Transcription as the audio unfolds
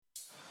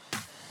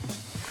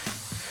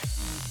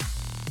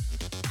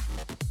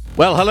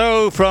Well,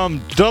 hello from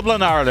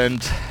Dublin,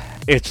 Ireland.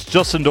 It's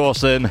Justin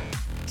Dawson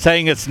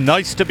saying it's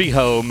nice to be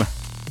home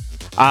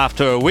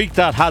after a week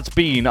that has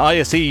been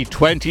ISE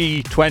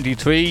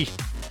 2023.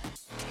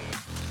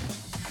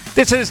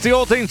 This is the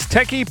All Things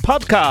Techie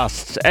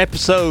podcast,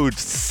 episode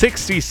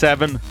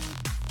 67,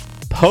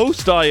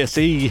 post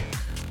ISE,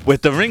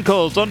 with the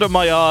wrinkles under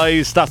my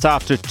eyes. That's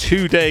after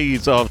 2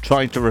 days of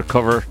trying to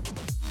recover.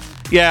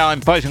 Yeah,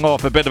 I'm fighting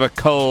off a bit of a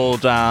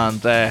cold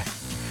and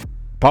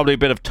probably a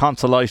bit of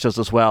tonsillitis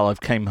as well. I've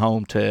came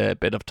home to a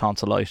bit of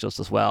tonsillitis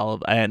as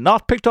well.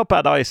 Not picked up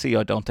at ISE,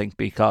 I don't think,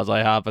 because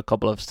I have a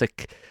couple of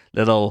sick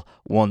little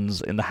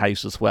ones in the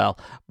house as well.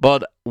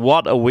 But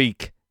what a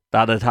week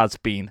that it has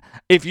been.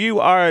 If you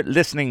are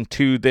listening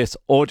to this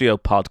audio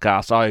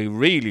podcast, I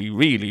really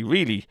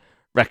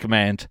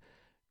recommend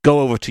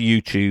go over to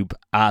YouTube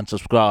and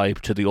subscribe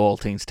to the All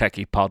Things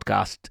Techie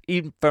podcast.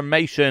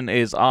 Information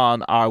is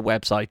on our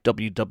website,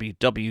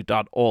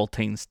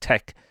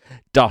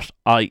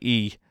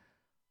 www.allthingstech.ie.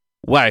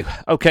 Wow,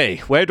 okay,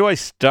 where do I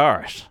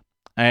start?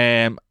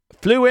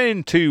 Flew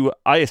into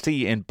ISE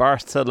in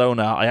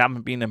Barcelona. I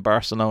haven't been in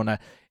Barcelona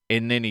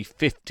in nearly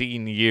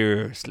 15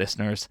 years,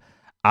 listeners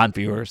and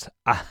viewers.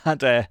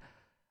 And I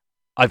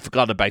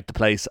forgot about the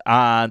place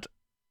and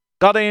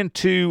got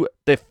into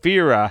the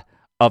Fira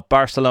of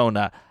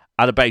Barcelona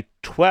at about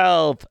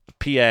 12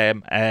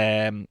 p.m.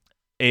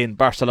 In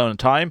Barcelona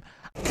time.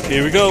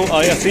 Here we go,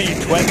 ISE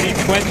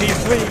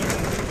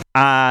 2023.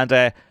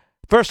 And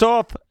first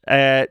off,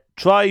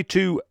 try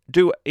to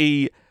do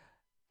a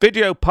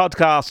video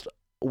podcast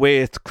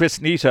with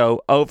Chris Neto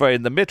over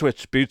in the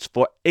Midwich booths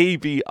for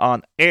AV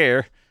on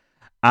Air,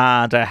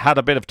 and had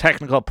a bit of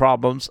technical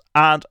problems,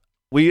 and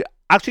we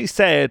actually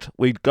said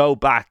we'd go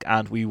back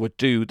and we would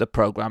do the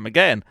program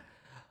again.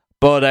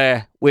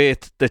 But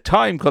with the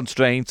time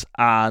constraints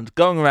and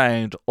going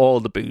around all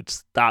the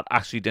booths, that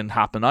actually didn't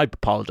happen. I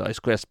apologise,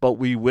 Chris, but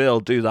we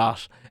will do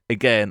that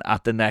again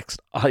at the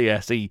next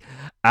ISE.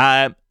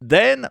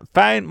 Then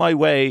found my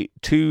way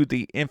to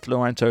the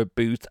influencer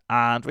booth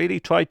and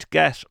really tried to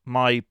get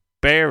my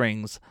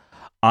bearings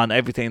on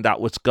everything that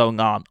was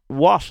going on.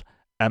 What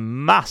a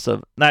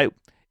massive... Now,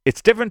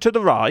 it's different to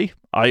the RAI.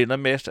 I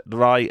admit, the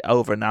RAI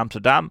over in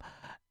Amsterdam.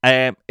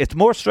 It's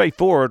more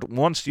straightforward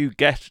once you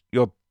get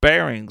your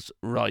bearings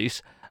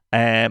right,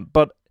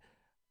 but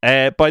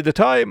by the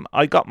time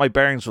I got my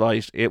bearings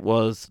right, it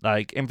was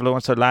like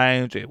influencer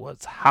lounge, it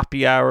was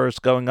happy hours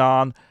going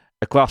on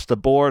across the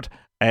board,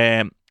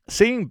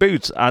 seeing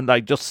booths and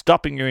like just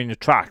stopping you in your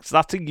tracks.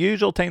 That's a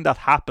usual thing that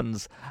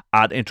happens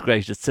at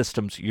Integrated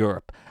Systems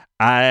Europe.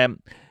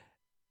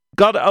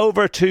 Got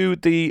over to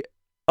the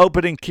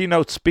opening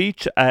keynote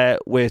speech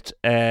with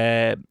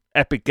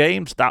Epic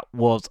Games. That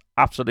was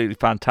absolutely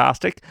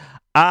fantastic.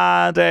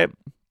 And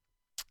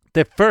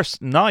the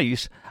first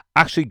night,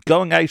 actually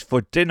going out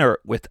for dinner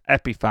with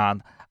Epifan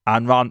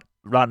and Ron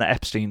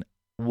Epstein.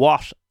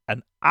 What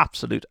an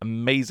absolute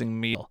amazing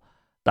meal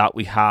that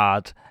we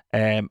had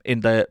in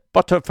the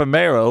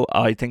Botafogo,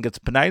 I think it's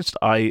pronounced.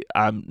 I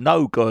am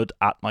no good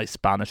at my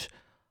Spanish.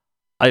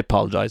 I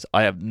apologise.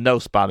 I have no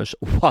Spanish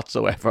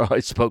whatsoever. I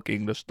spoke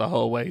English the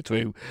whole way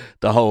through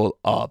the whole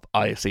of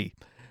ISE.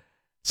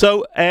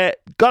 So,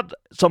 got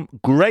some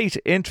great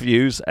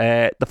interviews.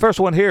 The first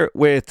one here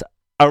with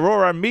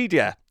Aurora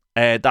Media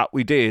that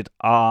we did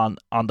on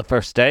the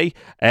first day.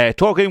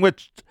 Talking with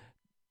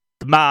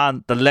the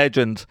man, the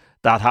legend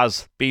that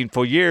has been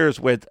for years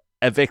with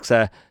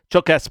Avixa,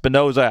 Chuck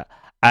Espinoza,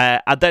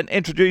 and then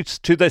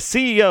introduced to the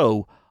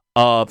CEO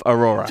of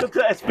Aurora. Chuck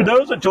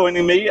Espinoza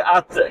joining me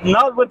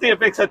not with the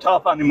Avixa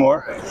top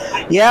anymore.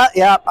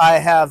 Yeah, I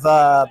have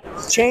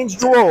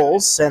changed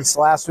roles since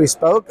last we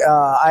spoke.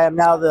 I am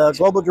now the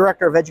Global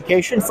Director of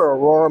Education for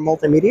Aurora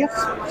Multimedia.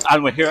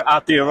 And we're here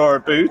at the Aurora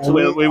booth.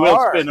 We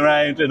will spin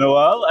around in a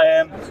while.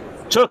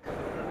 Chuck,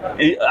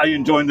 are you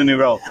enjoying the new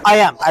role? I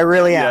am. I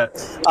really am.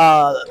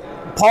 Yeah.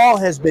 Paul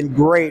has been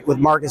great with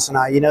Marcus and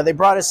I. You know, they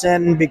brought us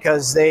in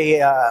because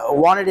they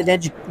wanted an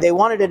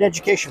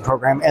education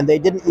program, and they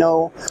didn't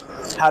know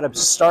how to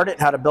start it,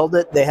 how to build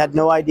it. They had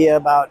no idea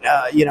about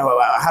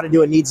how to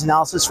do a needs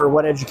analysis for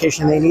what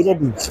education they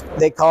needed. And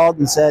they called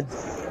and said,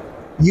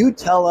 "You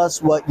tell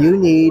us what you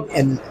need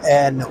and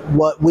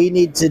what we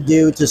need to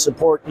do to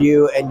support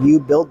you, and you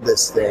build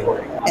this thing."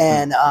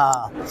 And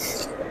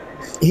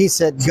he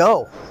said,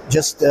 "Go.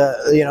 Just,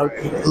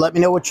 let me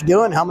know what you're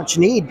doing, how much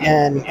you need,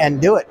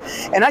 and do it."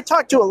 And I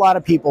talked to a lot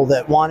of people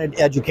that wanted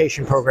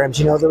education programs.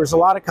 You know, there was a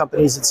lot of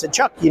companies that said,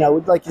 "Chuck, we'd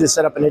like you to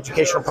set up an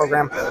educational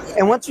program."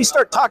 And once we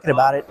start talking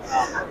about it,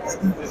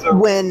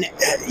 when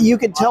you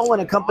can tell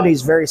when a company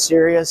is very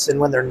serious and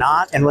when they're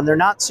not. And when they're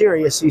not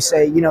serious, you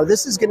say,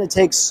 this is going to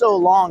take so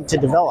long to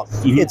develop.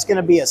 Mm-hmm. It's going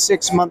to be a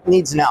 6-month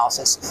needs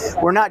analysis.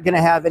 We're not going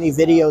to have any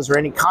videos or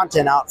any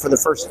content out for the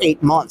first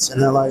 8 months.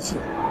 And they're like,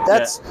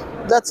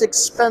 that's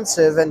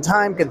expensive and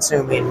time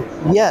consuming.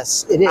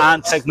 Yes, it is.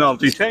 And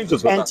technology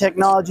changes with and that.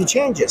 technology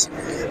changes.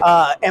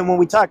 And when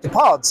we talked to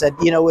Paul, it said,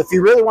 if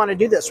you really want to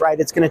do this right,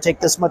 it's going to take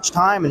this much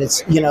time, and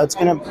it's going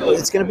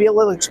to be a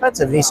little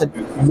expensive. And he said,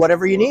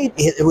 whatever you need.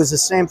 It was the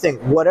same thing.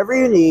 Whatever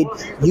you need,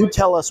 you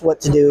tell us what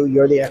to do.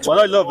 You're the expert. What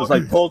I love is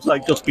like Paul's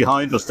like just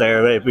behind us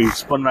there. If we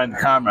spun around the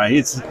camera,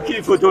 he's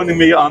key for joining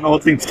me on All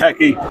Things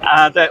Techie.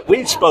 And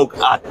we spoke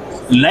at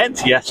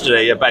length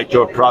yesterday about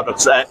your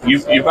products.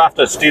 You've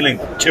after stealing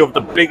two of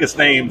the biggest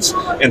names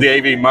in the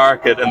AV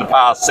market in the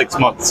past 6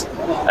 months,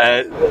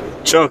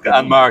 Chuck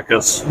and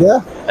Marcus,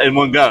 in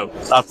one go.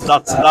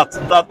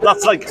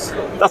 That's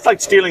like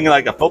stealing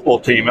like a football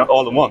team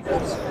all in one.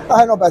 I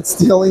don't know about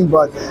stealing,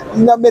 but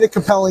that made a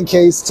compelling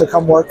case to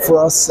come work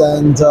for us,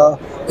 and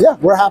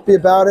we're happy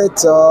about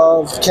it.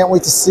 Can't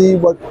wait to see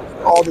what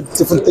all the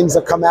different things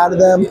that come out of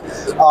them,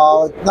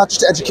 not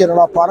just to educate on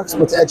our products,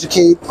 but to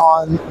educate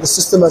on the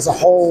system as a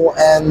whole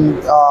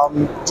and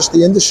just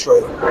the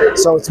industry.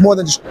 So it's more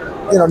than just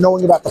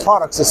knowing about the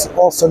products, it's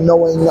also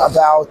knowing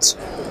about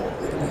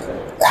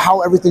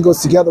how everything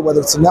goes together, whether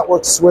it's a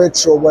network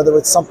switch or whether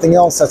it's something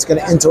else that's going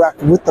to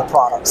interact with the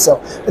product. So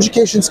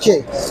education's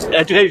key.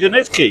 Education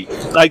is key.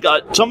 Like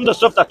some of the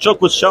stuff that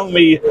Chuck was showing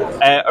me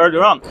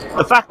earlier on,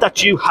 the fact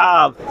that you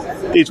have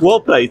these wall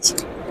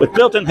plates with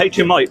built-in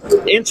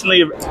HDMI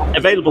instantly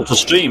available to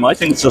stream, I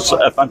think it's just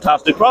a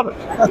fantastic product.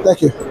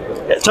 Thank you.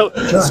 So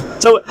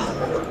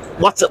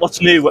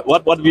what's new?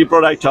 What have you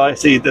brought out to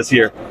IC this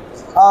year?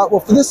 Well,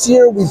 for this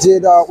year, we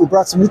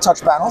brought some new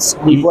touch panels.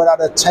 We brought out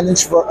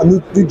a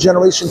new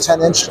generation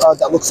 10-inch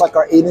that looks like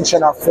our 8-inch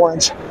and our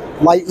 4-inch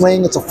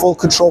Lightwing. It's a full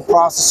control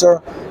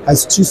processor,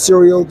 has 2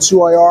 serial,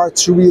 2 IR,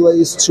 2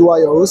 relays, 2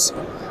 IOs.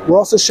 We're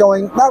also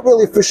showing, not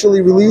really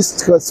officially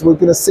released because we're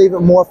going to save it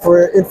more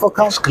for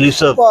Infocom.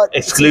 Exclusive,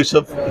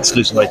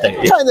 I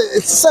think. Yeah. Kind of,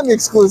 it's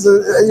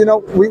semi-exclusive.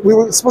 We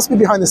were supposed to be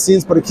behind the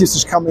scenes, but it keeps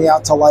just coming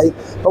out to light.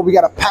 But we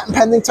got a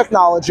patent-pending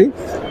technology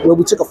where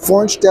we took a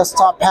 4-inch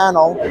desktop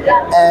panel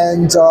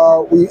and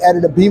we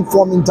added a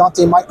beamforming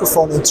Dante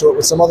microphone into it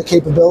with some other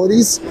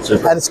capabilities.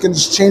 Super. And it's going to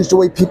just change the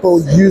way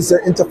people use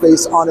their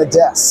interface on a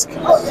desk.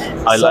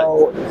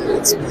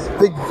 It's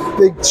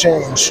big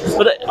change.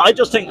 But I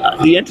just think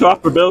the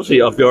interoperability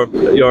of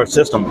your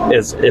system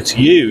is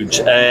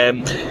huge.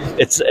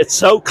 It's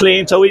so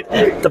clean. So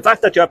the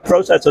fact that you have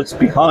processors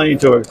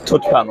behind your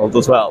touch panels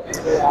as well.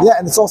 Yeah,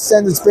 and it's all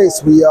standards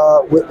based.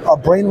 Our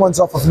brain runs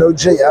off of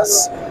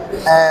Node.js,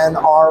 and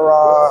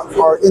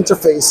our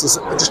interface is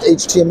just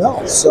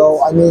HTML.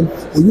 So I mean,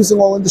 we're using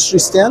all industry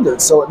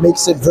standards. So it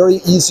makes it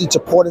very easy to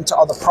port into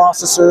other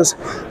processors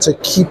to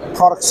keep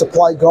product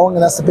supply going.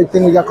 And that's the big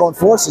thing we got going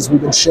for us is we've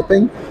been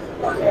shipping.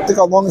 I think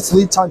our longest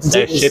lead time to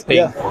date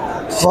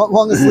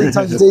longest lead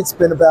time to date's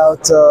been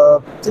about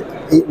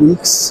 8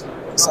 weeks,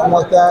 something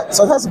like that.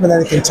 So it hasn't been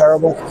anything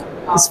terrible.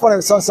 It's funny, I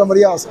saw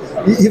somebody else.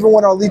 Even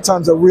when our lead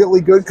times are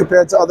really good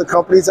compared to other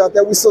companies out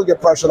there, we still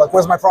get pressure like,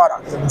 where's my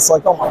product? And it's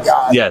like, oh my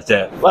God. Yes,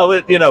 yeah. Well,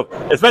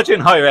 especially in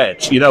higher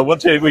edge,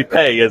 once we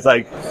pay, it's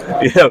like,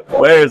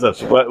 where is it?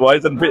 Why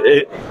isn't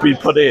it being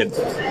put in?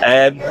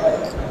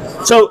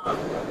 So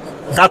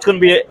that's going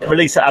to be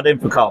released at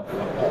Infocom.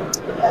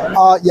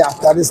 Yeah,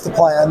 that is the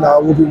plan.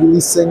 We'll be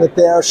releasing it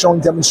there, showing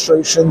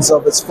demonstrations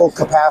of its full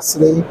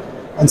capacity,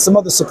 and some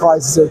other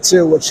surprises there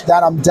too, which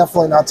I'm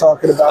definitely not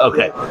talking about.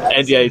 Okay,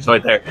 NDA's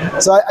right there.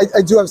 So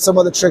I do have some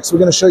other tricks. We're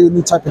going to show you a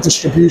new type of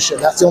distribution.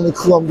 That's the only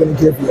clue I'm going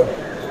to give you,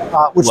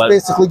 which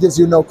basically gives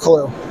you no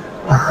clue.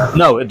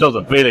 No, it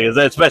doesn't really,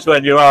 especially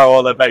when you are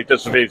all about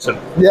distribution.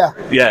 Yeah.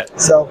 Yeah.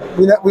 So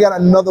we got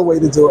another way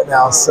to do it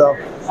now. So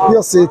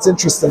you'll see, it's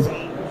interesting.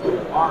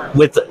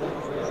 With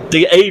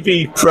the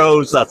AV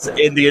pros that's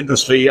in the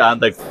industry,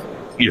 and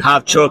you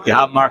have Chuck, you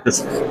have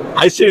Marcus,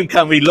 how soon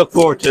can we look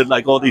forward to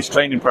like all these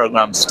training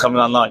programs coming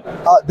online?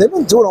 They've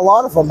been doing a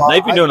lot of them.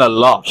 They've been doing a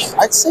lot.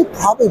 I'd say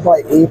probably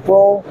by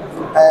April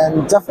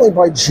and definitely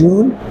by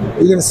June,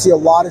 you're going to see a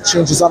lot of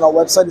changes on our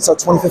website. It's our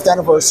 25th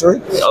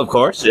anniversary. Of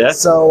course, yeah.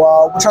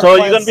 So you're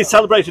going to be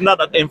celebrating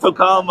that at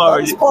Infocom, or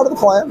it's part of the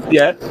plan.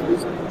 Yeah.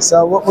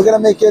 So we're going to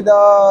make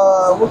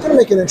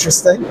it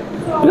interesting.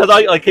 Because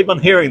I keep on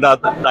hearing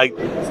that like,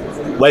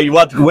 where you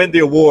want to win the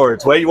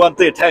awards, where you want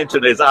the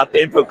attention is at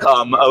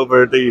Infocom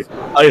over the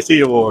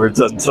IC awards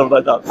and stuff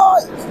like that.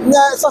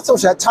 Nah, it's not so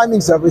much that.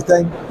 Timing's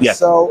everything. Yeah.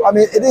 So, I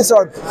mean,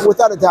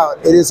 without a doubt,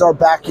 it is our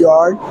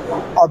backyard.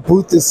 Our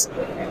booth is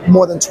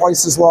more than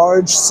twice as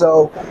large,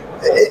 so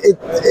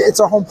it's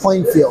our home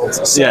playing field.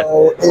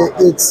 So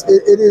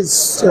it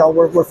is,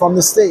 we're from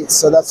the States,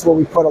 so that's where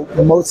we put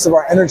most of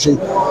our energy.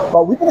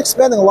 But we've been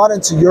expanding a lot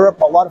into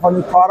Europe. A lot of our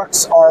new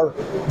products are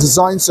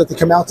designed so that they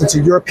come out into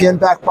European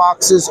back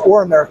boxes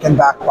or American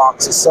back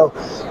boxes. So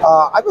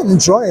I've been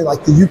enjoying,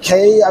 like the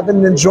UK, I've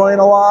been enjoying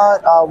a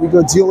lot. We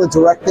go dealer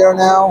direct there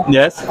now.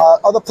 Yes.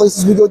 Other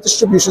places we go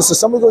distribution. So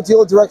some we go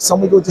dealer direct,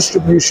 some we go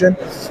distribution.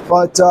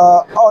 But,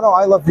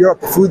 I love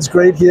Europe. The food's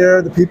great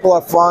here. The people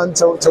are fun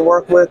to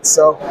work with.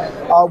 So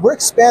we're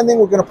expanding.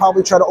 We're going to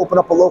probably try to open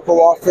up a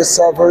local office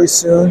very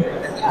soon.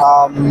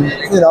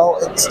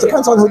 It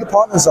depends on who the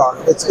partners are.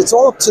 It's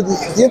all up to the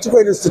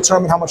integrators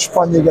determine how much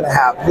fun you're going to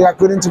have. You got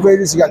good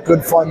integrators, you got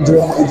good fun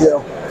doing what you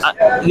do.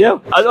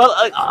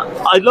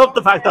 I love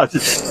the fact that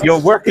you're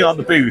working on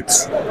the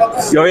booths.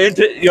 You're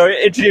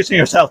introducing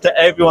yourself to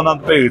everyone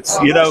on the booths.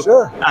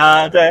 Sure.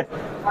 And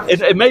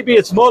it may be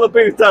a smaller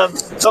booth than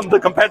some of the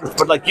competitors,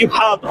 but like you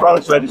have the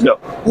products ready to go.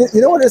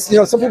 You know what it is?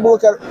 Some people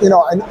look at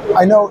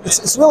I know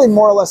it's really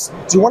more or less.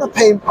 Do you want to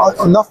pay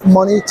enough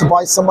money to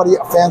buy somebody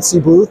a fancy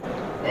booth?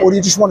 Or do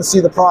you just want to see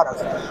the product?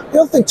 The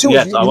other thing too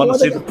is I want to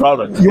see the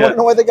product. You want to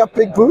know why they got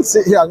big booths?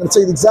 Yeah, I'm going to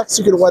tell you the exact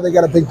secret of why they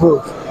got a big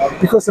booth.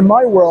 Because in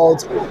my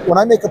world, when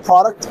I make a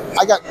product,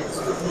 I got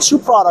 2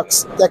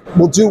 products that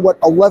will do what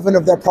 11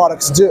 of their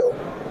products do.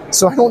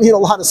 So I don't need a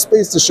lot of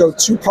space to show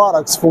 2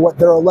 products for what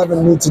their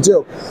 11 need to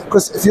do.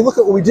 Because if you look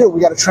at what we do,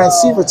 we got a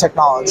transceiver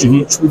technology,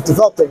 which we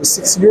developed over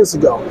 6 years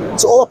ago.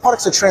 So all our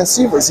products are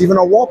transceivers, even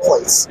our wall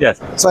plates.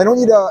 Yes. So I don't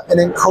need an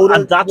encoder.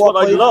 And that's what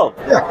I love.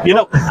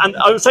 Yeah. And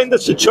I was saying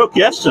this to Chuck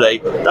yesterday,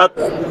 that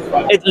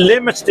it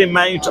limits the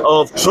amount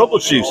of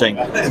troubleshooting.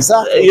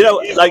 Exactly.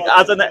 Like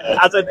as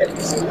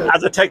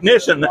a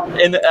technician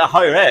in a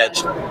higher ed,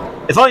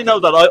 if I know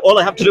that all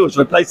I have to do is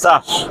replace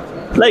that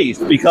plate,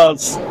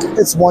 because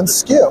it's one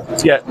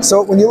SKU. Yeah.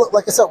 So when you look,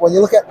 like I said, when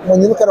you look at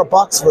our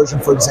box version,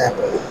 for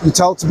example, you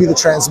tell it to be the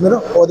transmitter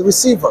or the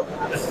receiver.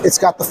 It's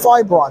got the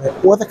fiber on it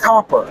or the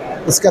copper.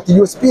 It's got the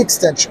USB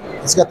extension.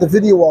 It's got the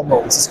video all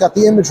modes. It's got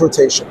the image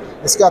rotation.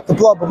 It's got the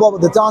blah blah blah,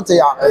 the Dante,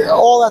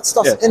 all that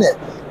stuff's in it.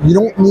 You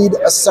don't need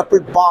a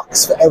separate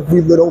box for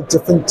every little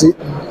different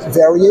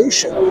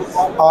variation.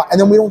 And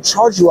then we don't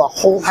charge you a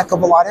whole heck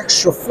of a lot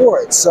extra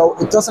for it. So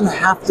it doesn't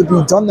have to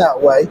be done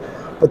that way.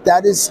 But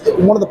that is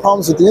one of the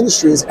problems with the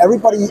industry is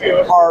everybody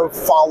are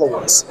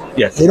followers.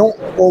 Yes. They don't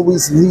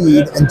always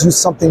lead and do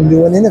something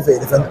new and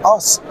innovative. And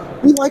us,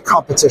 we like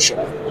competition.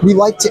 We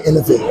like to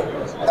innovate.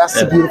 That's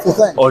the beautiful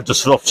thing. Or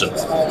disruption.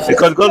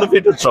 Because it's going to be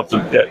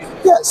disruption.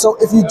 Yeah, so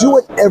if you do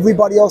what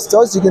everybody else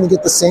does, you're going to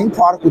get the same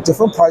product with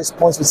different price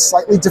points, with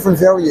slightly different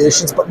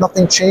variations, but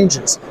nothing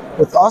changes.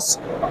 With us,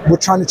 we're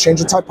trying to change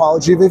the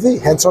typology of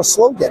AV, hence our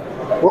slogan.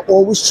 We're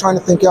always trying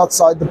to think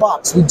outside the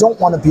box. We don't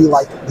want to be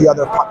like the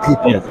other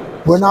people. Yeah.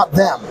 We're not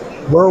them.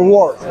 We're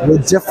Aurora. We're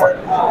different.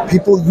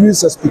 People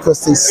use us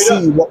because they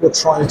see what we're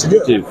trying to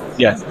do.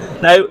 Yes.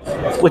 Now,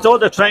 with all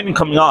the training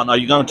coming on, are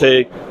you going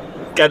to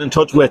get in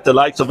touch with the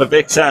likes of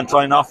Avixa and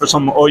try and offer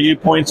some OU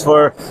points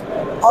for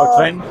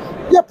training?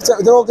 Yeah,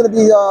 they're all going to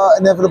be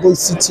inevitably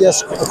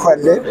CTS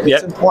accredited.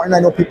 It's important. I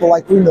know people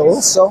like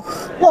renewals, so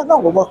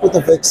we'll work with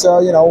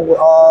Avixa.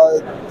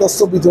 They'll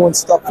still be doing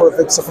stuff for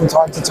Avixa from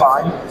time to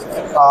time.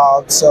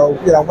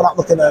 We're not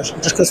looking at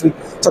just because we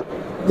took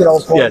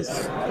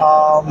points.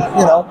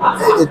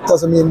 It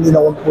doesn't mean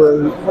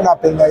we're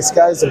not being nice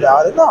guys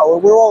about it. No,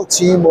 we're all a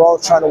team. We're all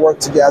trying to work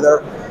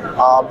together.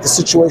 The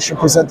situation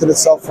presented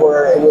itself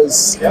where it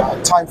was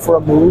time for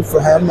a move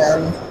for him,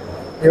 and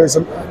there's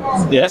a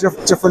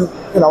different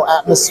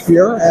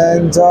atmosphere,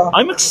 and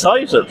I'm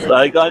excited.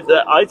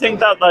 I think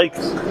that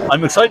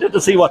I'm excited to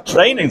see what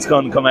training's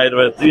going to come out of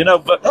it.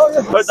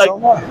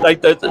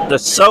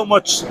 There's so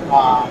much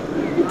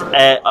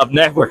of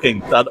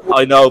networking that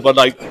I know, but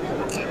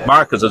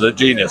Marcus is a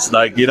genius,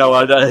 when it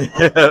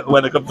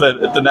comes to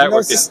networking. He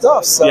knows his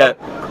stuff, so.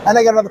 And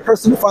I got another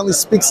person who finally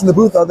speaks in the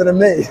booth other than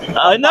me.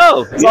 I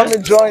know. So I'm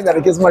enjoying that.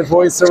 It gives my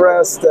voice a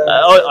rest.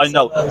 I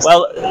know.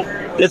 Well,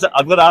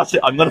 I'm going to ask you,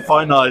 I'm going to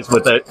finalize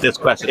with this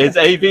question. Is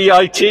AV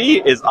IT?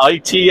 Is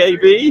IT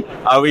AV?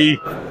 Are we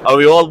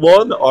all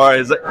one, or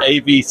is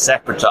AV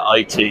separate to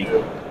IT?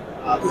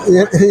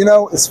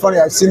 It's funny.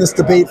 I've seen this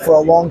debate for a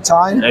long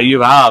time. Yeah,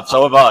 you have.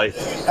 So have I.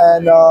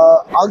 And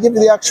I'll give you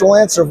the actual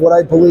answer of what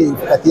I believe.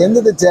 At the end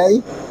of the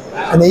day,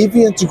 an AV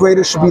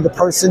integrator should be the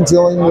person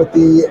dealing with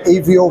the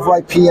AV over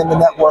IP and the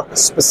network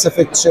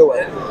specific to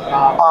it.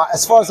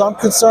 As far as I'm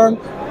concerned,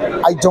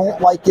 I don't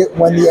like it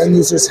when the end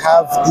users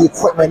have the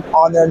equipment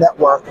on their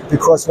network,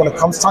 because when it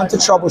comes time to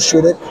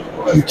troubleshoot it,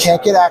 you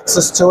can't get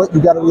access to it.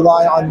 You got to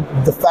rely on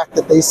the fact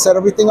that they set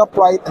everything up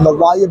right, and the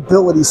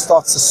liability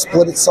starts to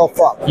split itself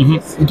up.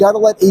 You got to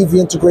let AV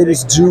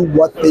integrators do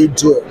what they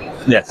do.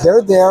 Yes.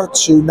 They're there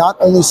to not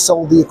only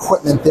sell the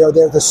equipment, they're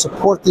there to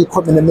support the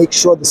equipment and make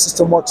sure the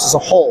system works as a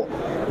whole.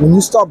 When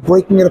you start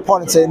breaking it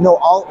apart and say, no,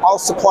 I'll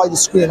supply the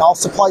screen, I'll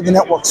supply the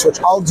network switch,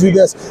 I'll do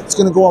this, it's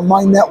going to go on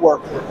my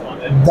network,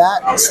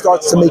 that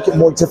starts to make it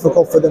more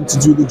difficult for them to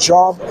do the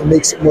job and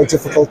makes it more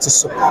difficult to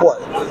support.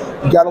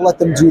 You got to let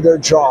them do their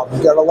job.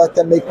 You got to let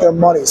them make their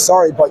money.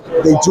 Sorry, but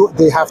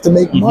they have to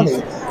make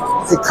money.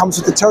 it comes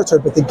with the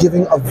territory, but they're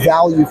giving a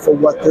value for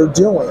what they're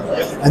doing.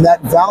 And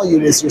that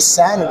value is your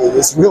sanity,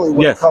 is really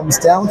what it comes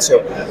down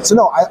to. So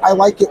no, I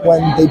like it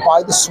when they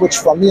buy the switch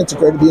from the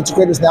integrator. The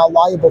integrator is now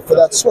liable for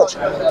that switch.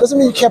 Doesn't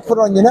mean you can't put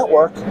it on your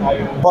network,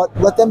 but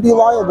let them be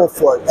liable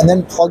for it, and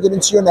then plug it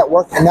into your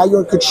network, and now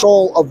you're in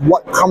control of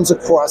what comes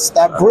across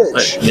that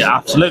bridge. Yeah,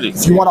 absolutely.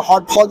 If you want to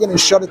hard plug it and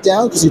shut it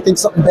down because you think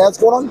something bad's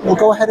going on, well,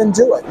 go ahead and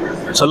do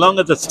it. So long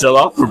as it's still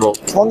operable.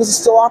 As long as it's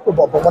still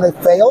operable. But when it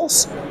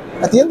fails,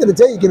 at the end of the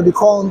day, you're going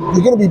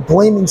to be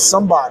blaming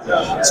somebody.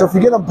 So if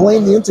you're going to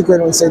blame the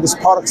integrator and say this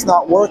product's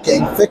not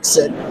working, fix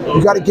it,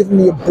 you got to give them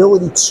the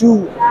ability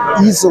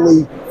to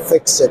easily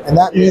fix it. And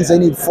that means they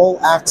need full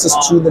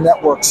access to the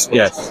network switch.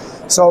 Yes.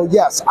 So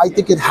yes, I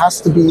think it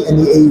has to be in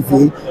the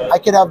AV. I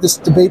could have this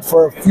debate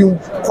for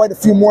quite a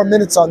few more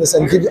minutes on this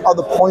and give you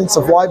other points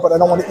of why, but I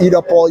don't want to eat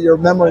up all your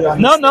memory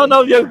on this.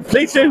 No,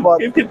 please do.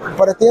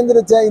 But at the end of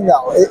the day,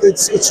 no,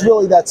 it's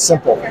really that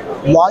simple.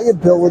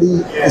 Liability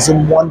is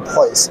in one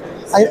place.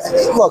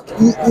 Look,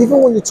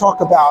 even when you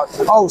talk about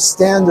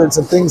standards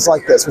and things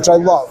like this, which I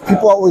love,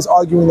 people are always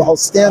arguing the whole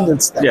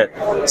standards thing.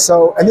 Yeah.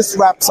 So, and this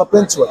wraps up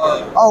into it.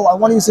 I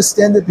want to use a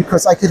standard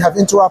because I could have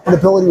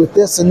interoperability with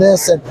this and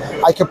this, and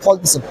I can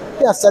plug this in.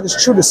 Yes, that is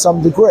true to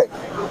some degree.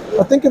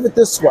 But think of it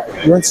this way.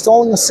 You're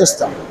installing a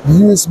system.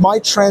 You use my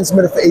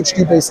transmitter for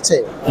HD-based T.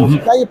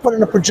 Mm-hmm. Now you put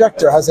in a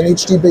projector, has an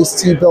HD-based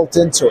T built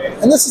into it.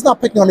 And this is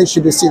not picking on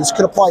HD-based T. This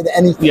could apply to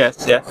anything.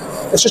 Yes, yeah.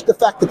 It's just the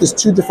fact that there's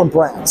two different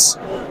brands.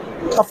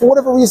 Now, for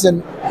whatever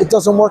reason, it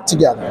doesn't work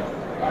together.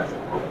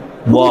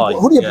 Why?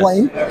 Who do you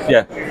blame?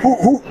 Yeah.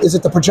 Who is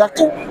it? The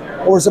projector,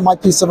 or is it my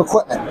piece of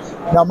equipment?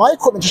 Now, my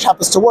equipment just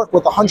happens to work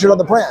with 100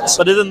 other brands.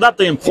 But isn't that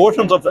the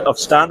importance of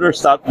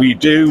standards that we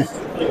do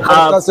have?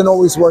 But it doesn't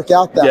always work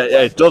out that way.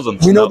 Yeah, it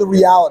doesn't. We know the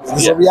reality.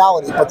 There's a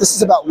reality, but this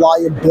is about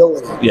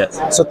liability.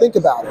 Yes. So think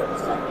about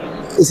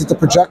it. Is it the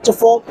projector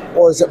fault,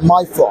 or is it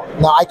my fault?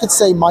 Now, I could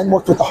say mine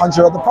worked with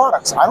 100 other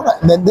products. I don't know.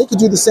 And then they could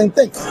do the same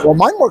thing. Well,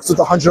 mine works with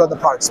 100 other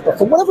products, but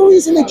for whatever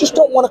reason, they just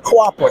don't want to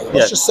cooperate.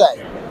 Let's just say.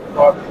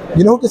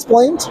 You know who gets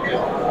blamed?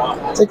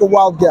 Take a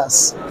wild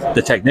guess.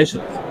 The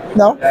technician.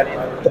 No,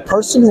 the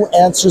person who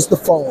answers the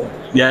phone.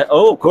 Yeah,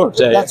 of course.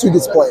 That's who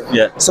gets blamed.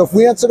 Yeah. So if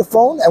we answer the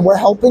phone and we're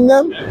helping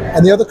them,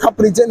 and the other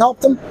company didn't help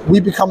them,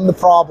 we become the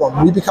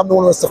problem. We become the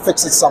one who has to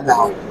fix it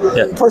somehow.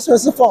 Yeah. The person who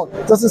has the phone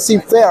doesn't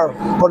seem fair,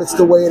 but it's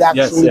the way it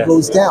actually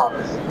goes down.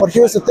 But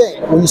here's the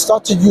thing. When you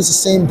start to use the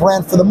same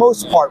brand for the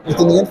most part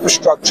within the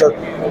infrastructure,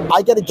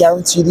 I get to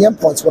guarantee the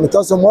endpoints. When it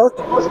doesn't work,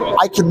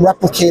 I can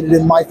replicate it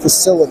in my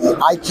facility.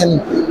 I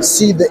can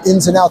see the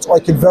ins and outs, or I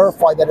can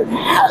verify that it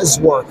has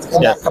worked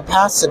in that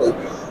capacity.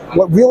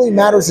 What really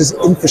matters is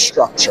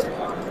infrastructure.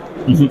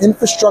 Mm-hmm.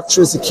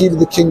 Infrastructure is the key to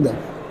the kingdom.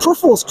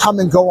 Peripherals come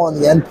and go on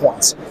the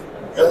endpoints.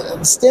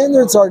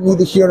 Standards are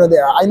neither here nor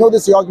there. I know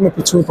there's the argument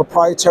between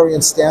proprietary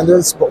and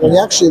standards, but when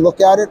you actually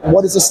look at it,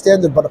 what is a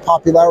standard but a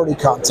popularity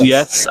contest?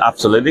 Yes,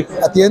 absolutely.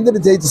 At the end of the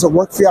day, does it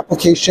work for your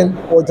application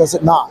or does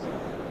it not?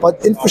 But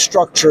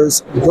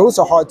infrastructures, those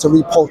are hard to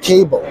re-pull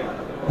cable.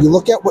 You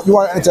look at what you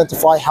want to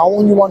identify, how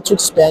long you want to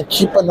expand,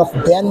 keep enough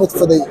bandwidth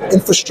for the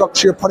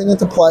infrastructure you're putting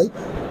into play,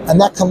 and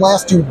that can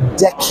last you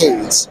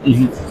decades.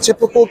 Mm-hmm.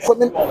 Typical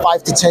equipment,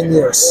 5 to 10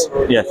 years.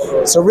 Yes.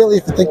 So really,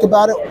 if you think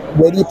about it,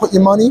 where do you put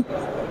your money?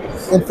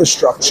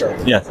 Infrastructure.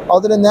 Yes.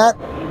 Other than that,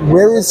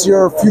 where is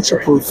your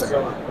future-proofing?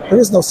 There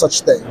is no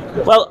such thing.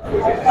 Well,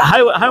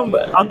 how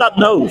on that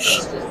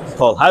note,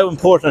 Paul, how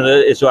important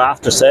is your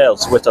after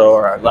sales with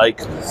Aurora?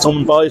 Like,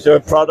 someone buys your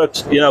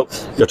product, you're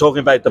talking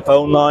about the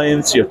phone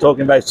lines, you're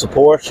talking about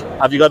support.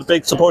 Have you got a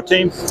big support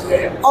team?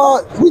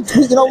 We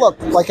look,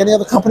 like any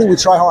other company, we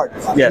try hard.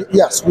 Yeah.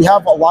 Yes, we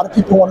have a lot of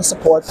people who want to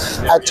support.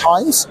 At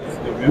times,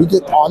 we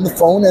get on the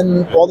phone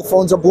and all the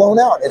phones are blown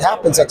out. It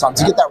happens at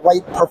times. You get that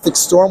right perfect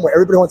storm where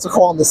everybody wants to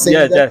call on the same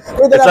day.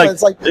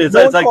 It's like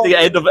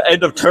the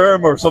end of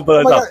term or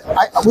something like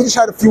that. We just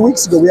had a few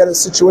weeks ago, we had a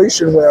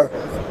situation where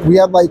we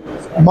had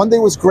Monday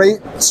was great,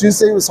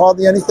 Tuesday was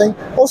hardly anything.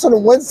 All of a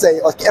sudden Wednesday,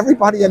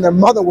 everybody and their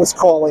mother was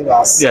calling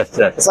us. Yes.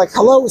 It's like,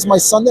 hello, is my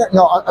son there?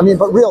 No,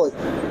 but really,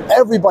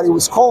 everybody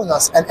was calling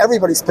us and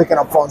everybody's picking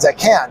up phones that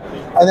can.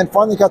 And then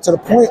finally got to the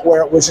point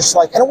where it was just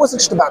and it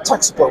wasn't just about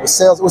tech support, it was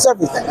sales, it was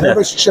everything. And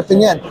everybody's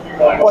chipping in.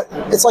 But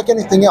it's like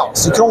anything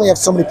else. You can only have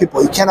so many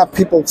people. You can't have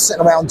people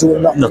sitting around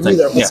doing nothing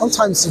either. But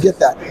sometimes you get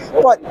that.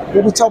 But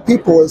what we tell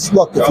people is,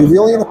 look, if you're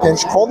really in a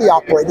pinch, call the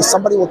operator.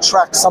 Somebody will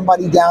track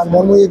somebody down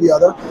one way or the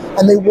other,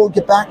 and they will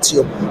get back to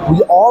you.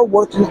 We are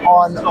working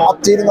on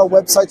updating our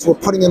websites. We're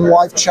putting in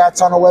live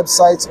chats on our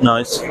websites.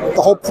 Nice.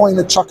 The whole point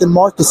of Chuck and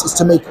Marcus is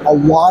to make a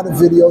lot of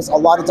videos, a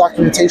lot of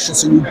documentation,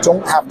 so you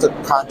don't have to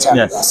contact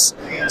us.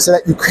 So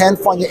that you can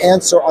find your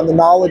answer on the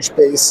knowledge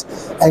base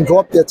and go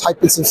up there,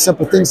 type in some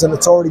simple things, and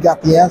it's already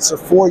got the answer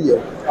for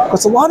you.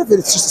 Because a lot of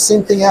it's just the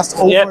same thing asked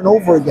over and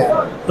over again.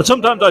 But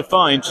sometimes I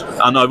find,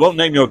 and I won't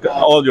name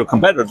all your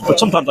competitors, but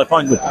sometimes I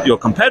find with your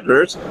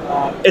competitors,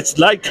 it's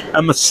like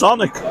a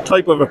Masonic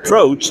type of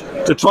approach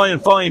to try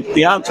and find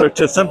the answer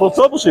to a simple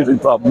troubleshooting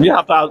problem. You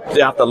have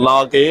to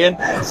log in.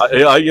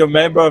 Are you a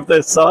member of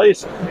this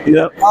site?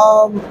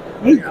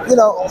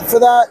 for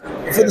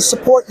the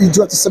support, you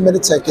do have to submit a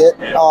ticket.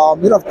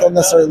 You don't have to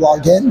necessarily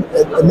log in.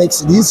 It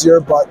makes it easier,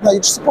 but no, you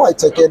just supply a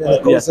ticket and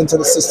it goes into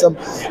the system,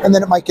 and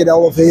then it might get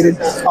elevated.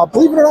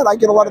 Believe it or not, I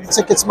get a lot of the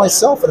tickets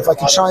myself, and if I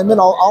can chime in,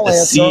 I'll The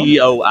answer.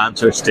 CEO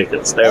answers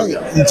tickets. There we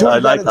go. You do what I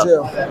you like gotta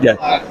that. do.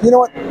 Yeah. You know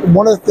what?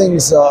 One of the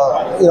things,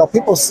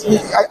 people,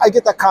 I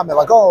get that comment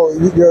like, "Oh,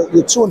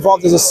 you're too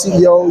involved as a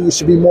CEO. You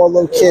should be more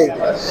low key."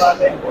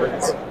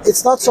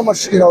 It's not so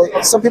much,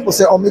 some people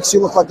say, "Oh, it makes you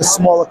look like a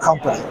smaller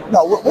company."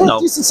 No, we're a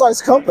decent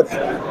sized company.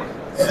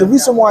 The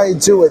reason why I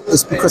do it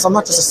is because I'm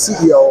not just a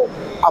CEO.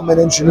 I'm an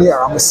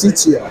engineer. I'm a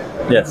CTO.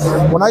 Yes.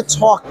 When I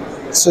talk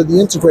to the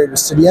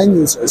integrators, to the end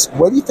users,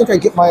 where do you think I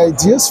get my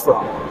ideas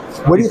from?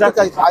 Where do you think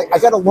I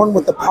got to learn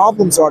what the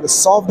problems are to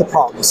solve the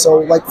problems? So,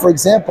 like, for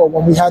example,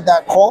 when we had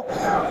that call,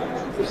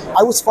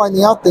 I was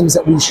finding out things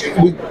that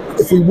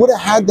if we would have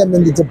had them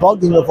in the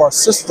debugging of our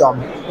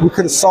system, we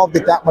could have solved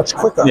it that much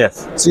quicker.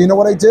 Yes. So you know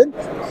what I did?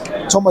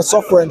 I told my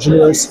software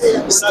engineers,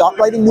 stop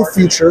writing new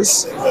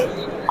features.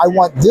 I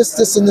want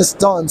this, and this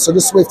done, so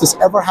this way if this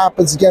ever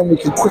happens again, we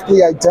can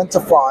quickly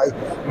identify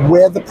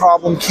where the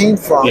problem came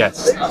from.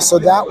 Yes. So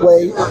that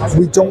way,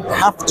 we don't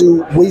have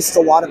to waste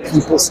a lot of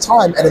people's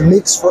time, and it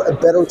makes for a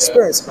better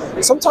experience.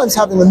 Sometimes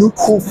having a new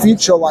cool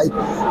feature like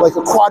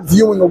a quad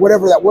viewing or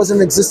whatever that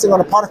wasn't existing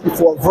on a product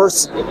before,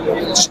 versus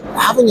just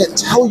having it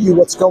tell you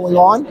what's going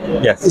on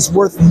is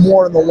worth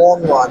more in the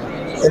long run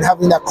than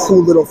having that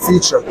cool little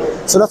feature.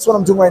 So that's what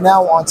I'm doing right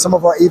now on some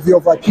of our AV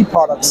over IP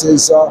products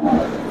is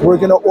we're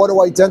going to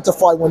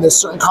auto-identify when there's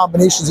certain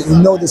combinations that you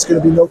know there's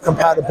going to be no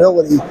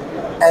compatibility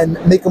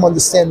and make them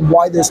understand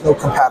why there's no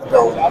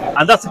compatibility.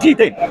 And that's the key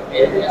thing,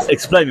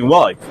 explaining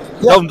why.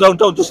 Yeah.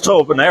 Don't just throw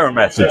up an error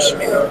message.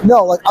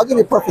 No, like I'll give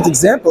you a perfect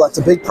example. That's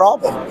a big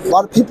problem. A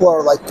lot of people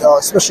are like,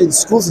 especially the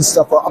schools and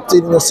stuff, are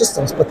updating their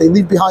systems, but they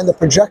leave behind the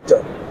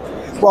projector.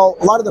 Well,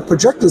 a lot of the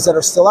projectors that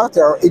are still out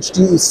there are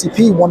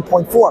HDCP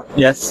 1.4.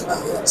 Yes.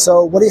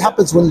 So what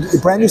happens when a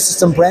brand new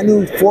system, brand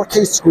new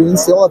 4K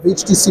screens, they all have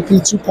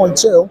HDCP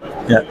 2.2.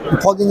 Yeah. You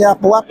plug in your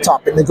Apple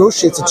laptop, it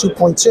negotiates at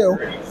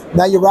 2.2.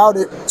 Now you route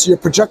it to your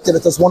projector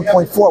that does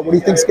 1.4. What do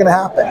you think is going to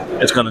happen?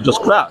 It's going to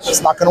just crash.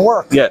 It's not going to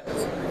work. Yeah.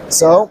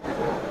 So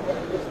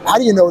how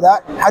do you know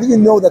that? How do you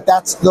know that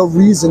that's the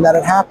reason that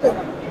it happened?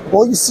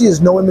 All you see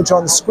is no image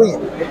on the screen.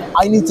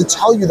 I need to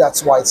tell you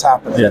that's why it's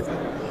happening.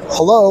 Yeah.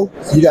 Hello,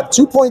 you got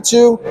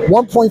 2.2,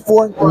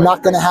 1.4,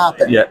 not going to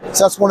happen. Yeah.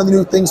 So that's one of the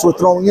new things we're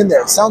throwing in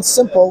there. It sounds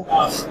simple,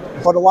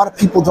 but a lot of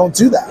people don't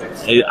do that.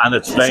 And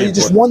it's So you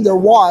just wonder,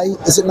 why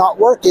is it not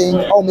working?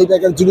 Oh, maybe I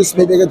got to do this,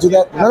 maybe I got to do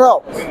that.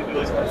 No.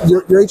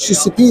 Your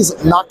HTTP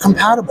is not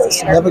compatible.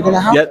 It's never going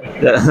to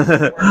happen.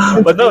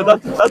 Yeah. But no,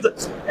 that's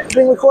it. It's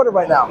being recorded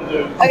right now.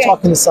 I'm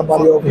talking to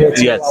somebody over here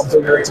too. Yes. I'll do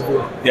an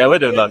interview. Yeah, we're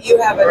doing that. You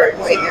have an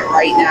appointment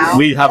right now.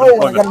 We have Oh, an I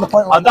appointment. got an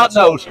appointment On that right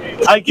now,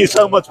 note, thank you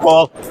so much,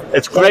 Paul.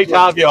 It's great to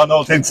have you on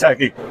All Things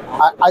Techie.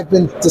 I've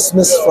been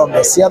dismissed from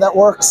this. See how that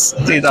works?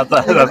 See, that's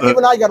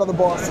Even I got other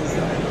bosses.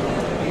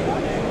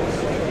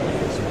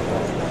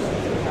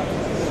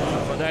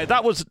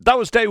 That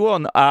was day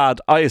one at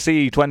ISE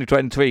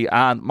 2023,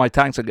 and my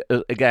thanks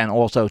again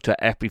also to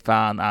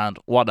EpiFan, and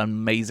what an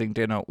amazing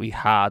dinner we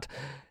had.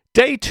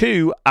 Day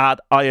two at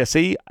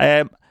ISE,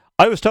 I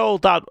was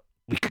told that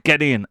we could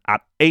get in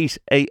at 8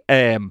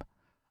 a.m.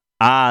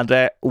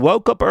 and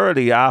woke up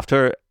early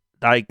after,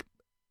 like,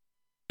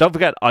 don't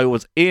forget, I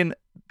was in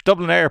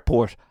Dublin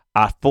Airport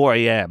at 4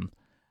 a.m.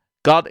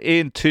 Got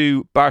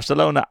into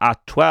Barcelona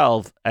at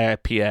 12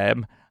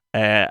 p.m.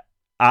 And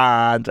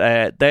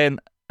then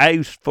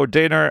out for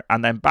dinner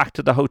and then back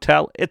to the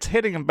hotel. It's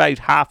hitting about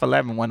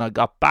 11:30 when I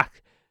got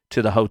back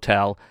to the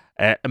hotel.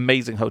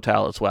 Amazing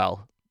hotel as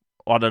well.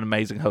 What an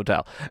amazing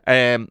hotel.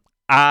 And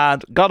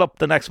got up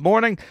the next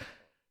morning,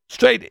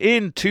 straight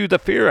into the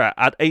Fira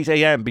at 8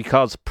 a.m.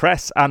 because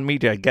press and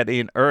media get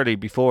in early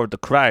before the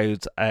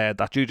crowds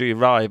that usually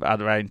arrive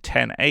at around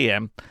 10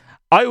 a.m.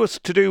 I was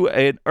to do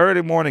an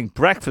early morning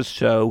breakfast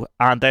show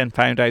and then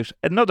found out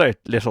another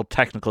little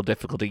technical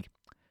difficulty.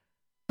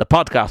 The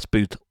podcast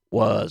booth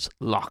was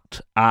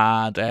locked.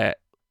 And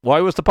why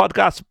was the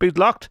podcast booth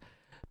locked?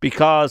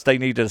 Because they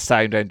needed a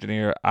sound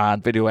engineer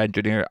and video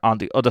engineer on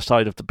the other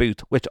side of the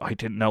booth, which I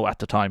didn't know at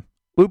the time.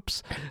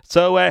 Oops.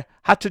 So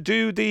had to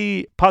do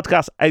the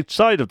podcast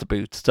outside of the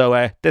booth.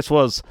 So this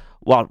was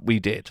what we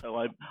did.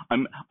 So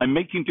I'm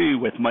making do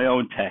with my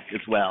own tech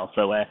as well.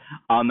 So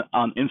on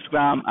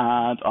Instagram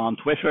and on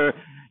Twitter,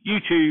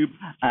 YouTube,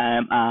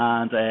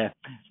 and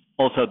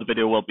also the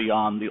video will be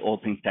on the All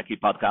Things Techie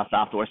podcast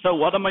afterwards. So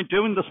what am I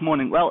doing this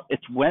morning? Well,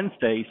 it's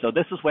Wednesday, so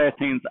this is where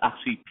things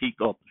actually peak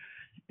up.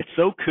 It's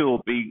so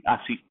cool being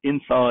actually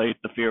inside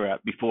the Fira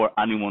before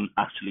anyone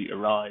actually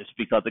arrives,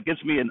 because it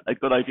gives me a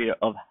good idea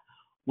of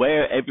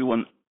where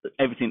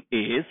everything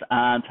is,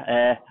 and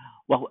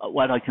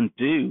what I can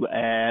do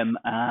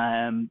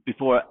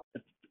before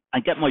I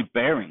get my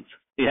bearings.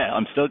 Yeah,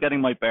 I'm still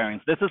getting my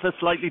bearings. This is a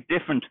slightly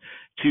different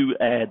to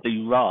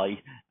the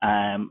RAI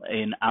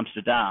in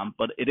Amsterdam,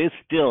 but it is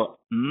still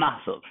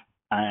massive.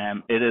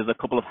 It is a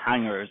couple of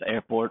hangars,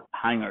 airport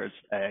hangars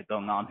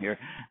going on here,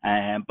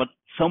 but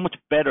so much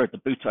better. The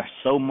booths are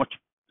so much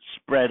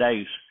spread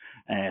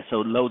out, so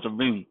loads of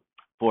room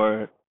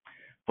for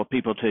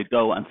people to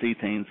go and see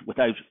things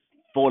without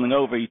falling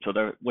over each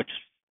other, which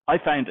I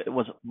found it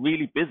was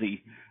really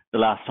busy the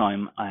last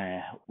time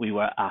we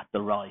were at the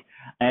RAI.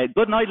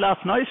 Good night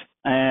last night.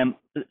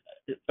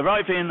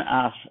 Arriving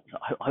at,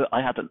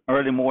 I had an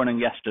early morning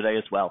yesterday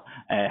as well.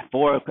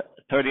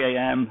 4:30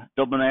 a.m.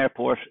 Dublin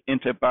Airport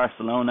into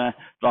Barcelona,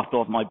 dropped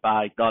off my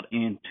bag, got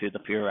into the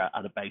Fira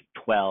at about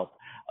 12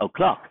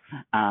 o'clock,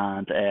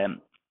 and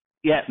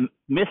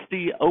missed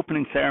the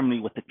opening ceremony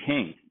with the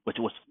King, which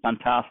was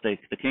fantastic.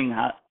 The King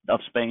of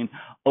Spain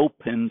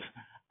opened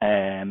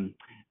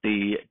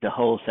the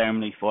whole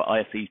ceremony for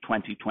ISE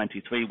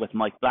 2023 with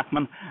Mike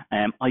Blackman.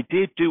 I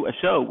did do a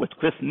show with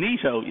Chris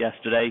Neto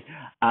yesterday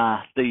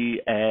at the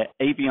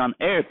Avion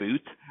Air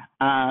booth,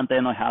 and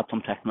then I had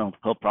some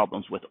technical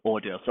problems with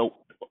audio. So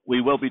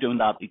we will be doing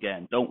that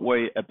again. Don't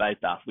worry about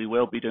that. We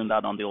will be doing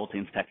that on the All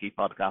Things Techie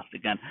podcast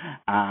again,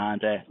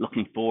 and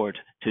looking forward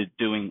to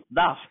doing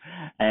that.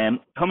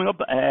 Coming up,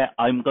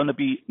 I'm going to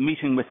be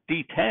meeting with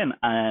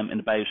D10 in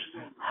about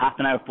half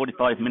an hour,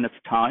 45 minutes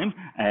time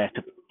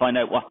to find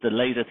out what the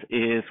latest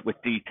is with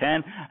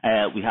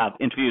D10. We have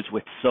interviews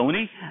with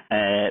Sony.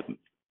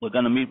 We're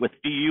going to meet with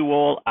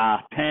VUall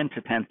at 10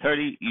 to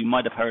 10:30. You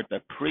might have heard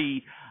the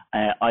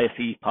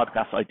pre-ISE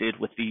podcast I did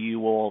with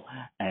VUall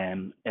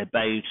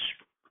about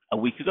a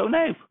week ago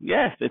now.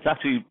 Yes, it's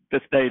actually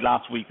this day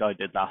last week I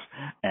did that.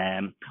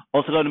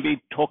 Also going to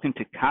be talking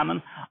to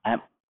Canon.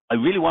 I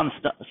really want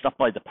to stop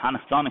by the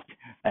Panasonic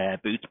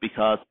booth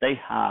because they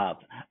have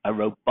a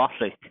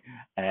robotic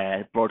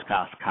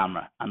broadcast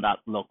camera, and that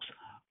looks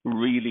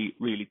really,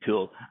 really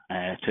cool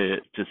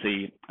to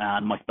see.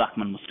 And Mike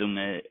Blackman was doing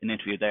an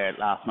interview there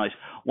last night.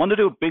 Want to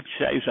do a big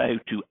shout out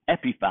to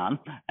Epifan,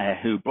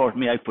 who brought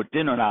me out for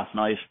dinner last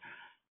night.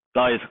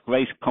 Guys,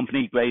 great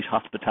company, great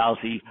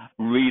hospitality.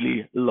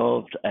 Really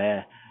loved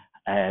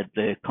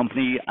the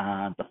company,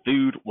 and the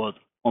food was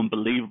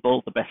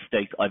unbelievable. The best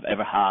steak I've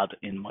ever had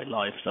in my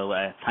life. So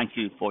thank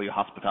you for your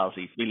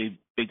hospitality. Really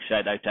big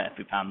shout out to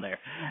Epifan there.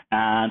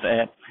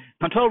 And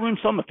Control Room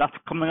Summit, that's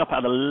coming up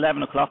at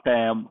 11 o'clock.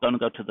 I'm going to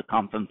go to the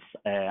conference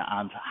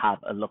and have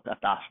a look at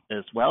that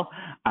as well.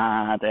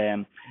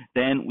 And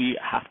then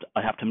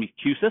I have to meet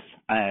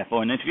QSIS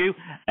for an interview.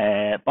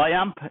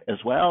 Biamp as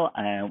well.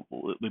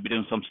 We'll be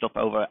doing some stuff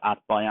over at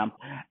Biamp.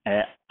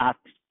 At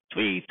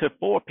 3 to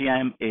 4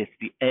 p.m. is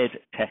the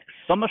EdTech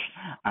Summit,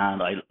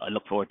 and I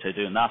look forward to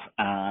doing that.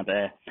 And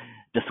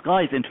the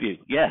Skies interview,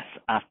 yes,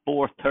 at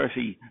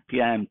 4:30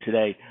 p.m.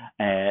 today.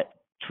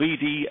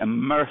 3D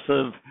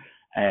immersive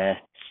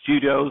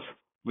studios.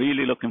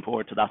 Really looking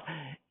forward to that.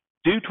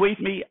 Do tweet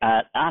me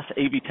at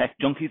AVTech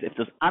Junkies if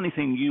there's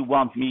anything you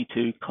want me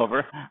to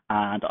cover,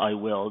 and I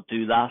will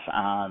do that,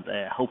 and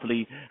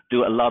hopefully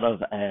do a lot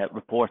of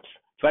reports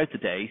throughout the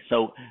day.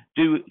 So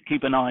do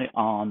keep an eye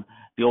on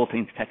the All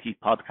Things Techie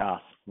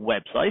podcast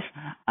website,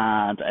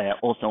 and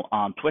also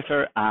on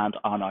Twitter and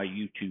on our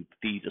YouTube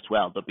feed as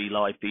well. There'll be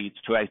live feeds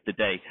throughout the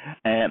day.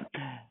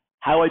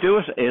 How I do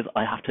it is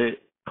I have to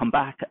come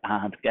back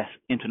and get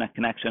internet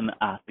connection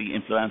at the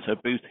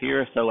influencer booth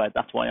here. So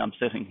that's why I'm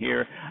sitting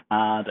here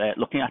and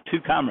looking at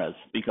two cameras,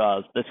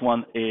 because this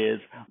one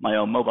is my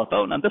own mobile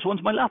phone and this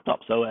one's my laptop.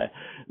 So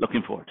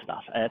looking forward to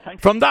that.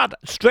 Thanks. From that,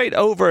 straight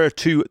over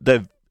to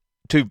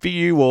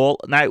VUall.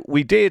 Now,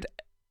 we did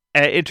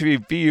interview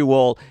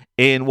VUall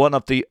in one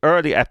of the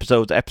early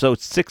episodes, episode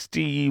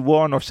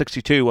 61 or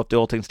 62 of the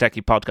All Things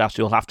Techie podcast.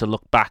 You'll have to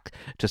look back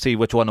to see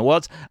which one it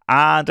was.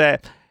 And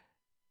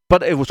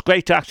but it was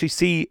great to actually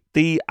see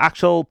the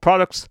actual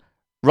products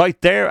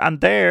right there and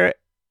there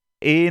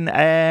in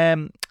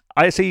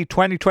ISE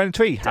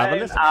 2023. Have a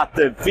listen. At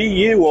the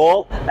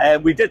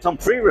VUall, we did some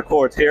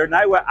pre-records here.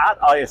 Now we're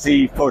at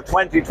ISE for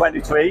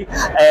 2023,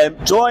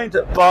 joined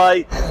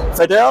by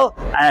Fidel,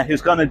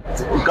 who's going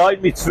to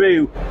guide me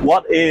through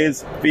what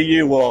is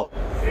VUall.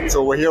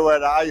 So we're here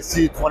at ISE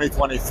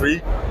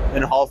 2023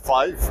 in Hall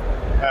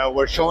 5.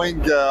 We're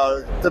showing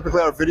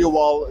typically our video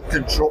wall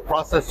control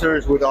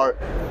processors with our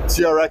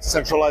TRX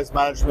centralized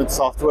management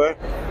software.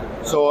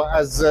 So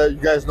as you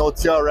guys know,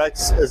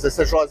 TRX is a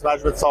centralized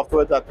management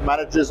software that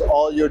manages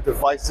all your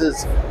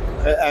devices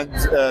and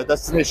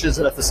destinations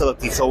in a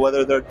facility. So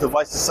whether they're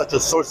devices such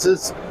as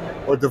sources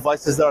or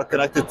devices that are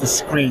connected to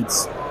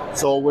screens.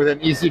 So with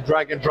an easy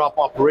drag and drop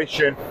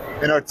operation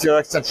in our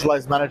TRX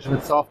centralized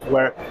management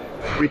software,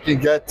 we can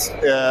get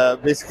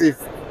basically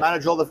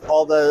manage all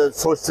the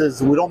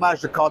sources. We don't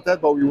manage the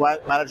content, but we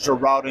manage the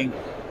routing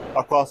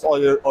across all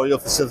your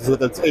facilities,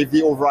 whether it's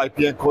AV over IP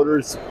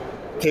encoders,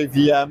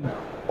 KVM,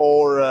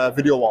 or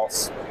video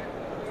walls.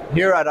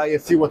 Here at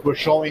ISE, what we're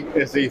showing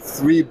is a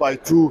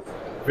 3x2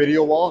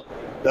 video wall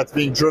that's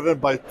being driven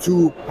by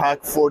two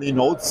PAC40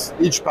 nodes.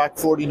 Each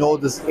PAC40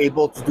 node is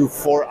able to do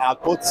 4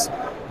 outputs,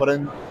 but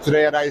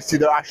today at ISE,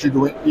 they're actually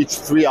doing each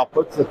 3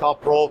 outputs. The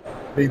top row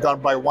being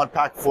done by one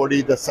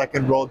PAC40, the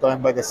second row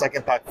done by the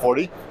second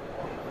PAC40.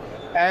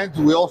 And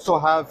we also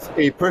have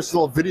a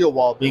personal video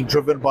wall being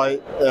driven by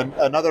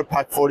another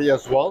PAC 40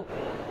 as well.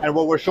 And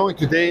what we're showing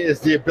today is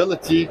the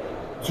ability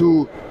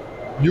to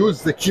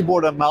use the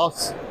keyboard and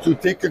mouse to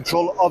take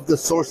control of the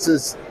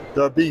sources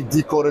that are being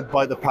decoded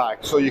by the PAC.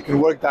 So you can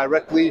work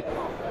directly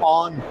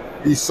on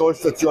the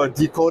source that you are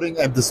decoding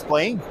and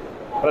displaying,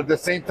 but at the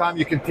same time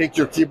you can take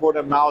your keyboard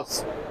and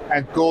mouse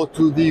and go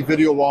to the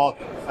video wall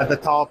at the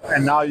top,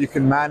 and now you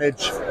can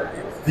manage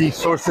the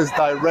sources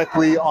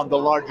directly on the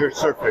larger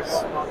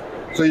surface.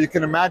 So you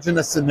can imagine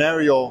a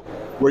scenario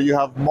where you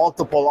have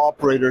multiple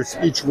operators,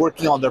 each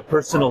working on their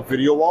personal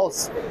video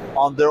walls,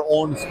 on their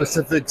own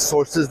specific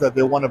sources that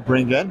they want to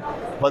bring in.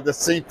 But at the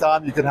same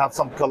time, you can have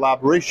some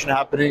collaboration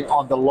happening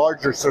on the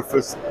larger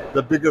surface,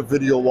 the bigger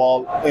video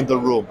wall in the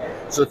room.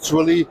 So it's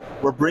really,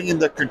 we're bringing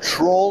the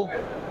control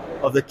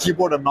of the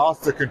keyboard and mouse,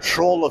 the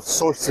control of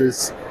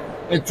sources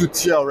into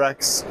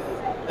TRX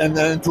and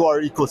then into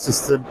our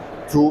ecosystem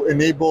to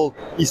enable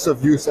ease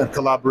of use and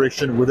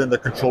collaboration within the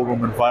control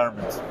room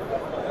environment.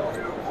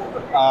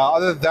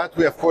 Other than that,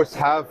 we of course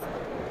have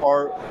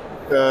our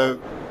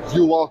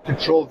view wall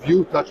control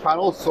view touch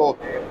panel. So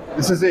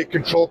this is a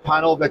control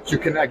panel that you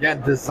can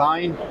again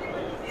design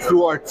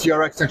through our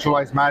TRX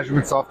centralized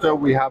management software.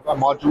 We have a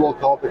module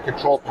called the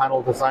Control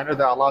Panel Designer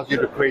that allows you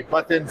to create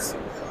buttons,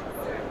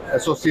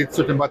 associate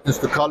certain buttons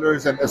to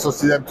colors, and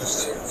associate them to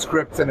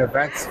scripts and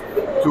events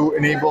to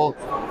enable,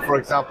 for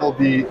example,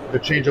 the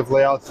change of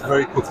layouts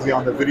very quickly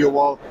on the video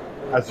wall.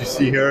 As you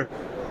see here,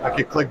 I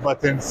can click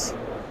buttons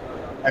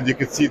and you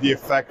can see the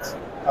effect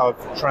of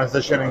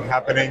transitioning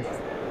happening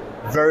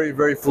very,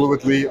 very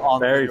fluidly on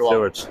the video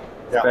wall.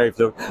 Yeah. Very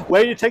fluid.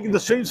 Where are you taking the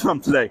streams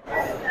from today?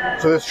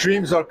 So the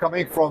streams are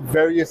coming from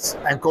various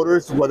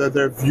encoders, whether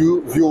they're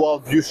view wall,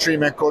 view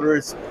stream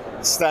encoders,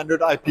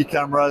 standard IP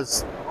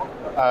cameras.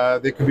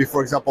 They could be,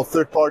 for example,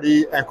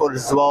 third-party encoders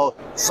as well,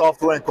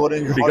 software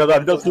encoding. Because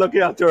I'm just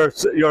looking at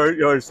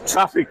your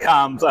traffic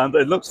cams, and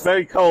it looks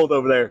very cold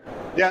over there.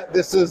 Yeah,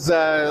 this is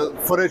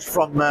footage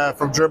from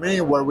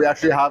Germany, where we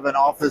actually have an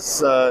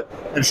office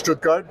in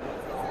Stuttgart.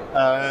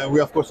 We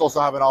of course also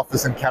have an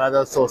office in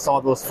Canada, so some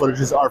of those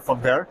footages are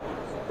from there.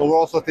 But we're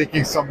also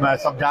taking some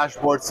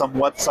dashboards, some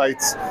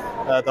websites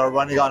that are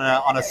running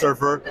on a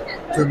server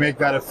to make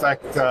that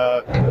effect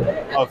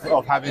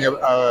of having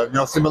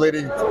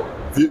simulating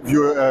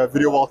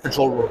video wall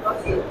control room.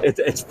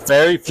 It's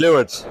very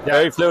fluid,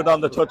 very fluid on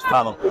the touch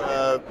panel.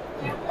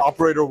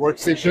 Operator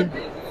workstation,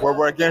 where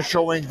we're again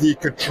showing the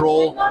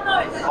control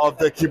of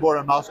the keyboard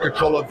and mouse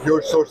control of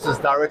your sources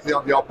directly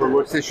on the operator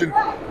workstation.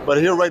 But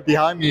here right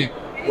behind me,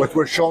 what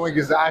we're showing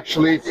is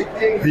actually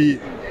the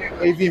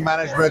AV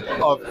management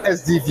of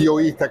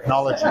SDVoE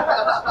technology.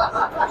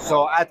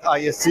 So at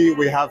ISE,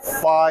 we have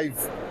 5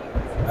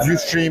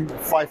 ViewStream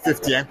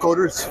 550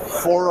 encoders.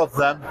 4 of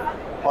them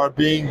are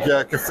being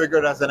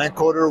configured as an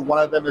encoder. 1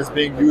 of them is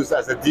being used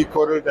as a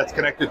decoder that's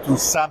connected to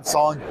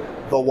Samsung,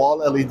 the wall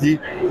LED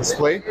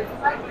display.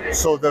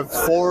 So the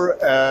 4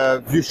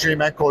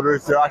 ViewStream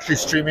encoders, they're actually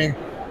streaming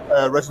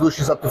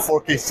resolutions up to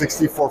 4K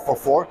 60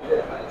 444.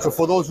 So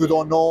for those who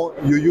don't know,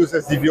 you use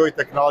SDVoE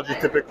technology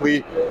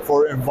typically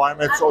for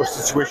environments or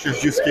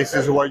situations, use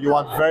cases where you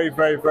want very,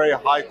 very, very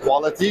high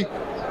quality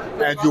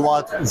and you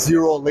want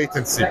 0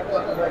 latency.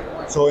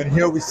 So in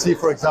here we see,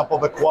 for example,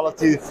 the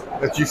quality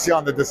that you see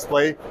on the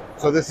display.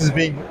 So this is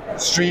being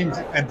streamed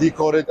and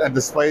decoded and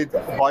displayed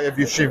by a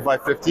ViewStream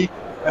 550.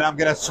 And I'm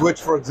going to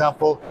switch, for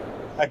example,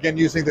 again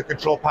using the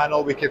control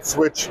panel, we can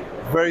switch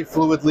very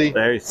fluidly.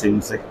 Very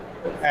seamlessly.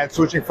 And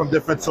switching from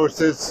different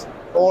sources.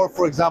 Or,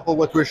 for example,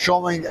 what we're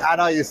showing at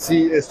ISE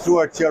is through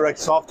our TRX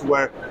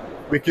software,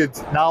 we could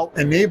now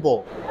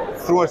enable,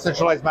 through our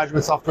centralized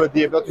management software,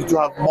 the ability to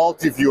have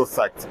multi-view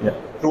effect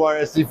through our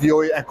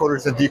SDVoE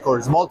encoders and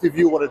decoders.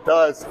 Multi-view, what it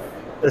does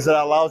is it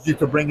allows you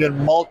to bring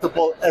in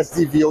multiple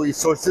SDVoE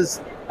sources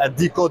and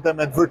decode them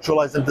and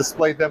virtualize and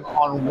display them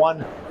on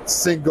one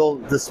single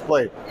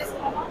display.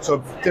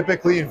 So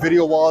typically in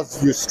video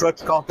walls, you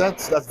stretch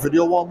content, that's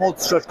video wall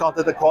mode, stretch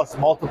content across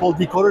multiple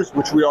decoders,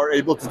 which we are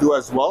able to do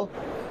as well.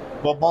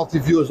 But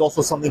multi-view is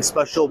also something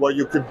special where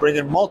you can bring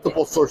in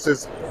multiple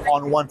sources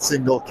on one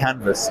single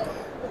canvas.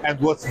 And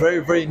what's very,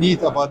 very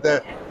neat about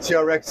the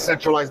TRX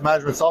centralized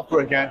management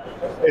software again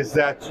is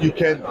that you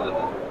can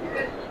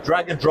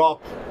drag and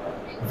drop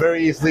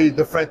very easily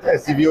different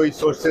SDVoE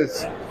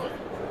sources,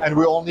 and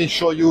we only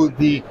show you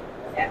the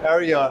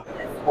area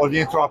or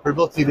the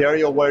interoperability, the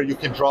area where you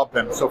can drop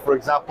them. So for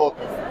example,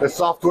 the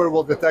software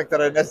will detect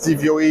that an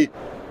SDVoE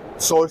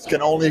source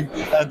can only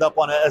end up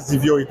on an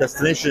SDVoE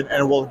destination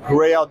and will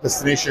gray out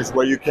destinations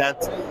where you can't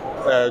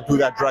do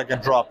that drag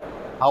and drop.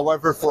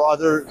 However, for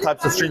other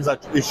types of streams like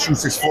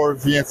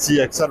H.264, VNC,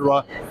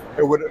 etc.,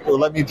 it would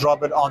let me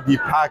drop it on the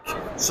PAC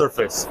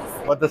surface.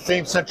 But the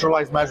same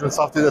centralized management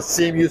software, the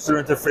same user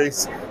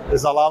interface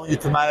is allowing you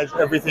to manage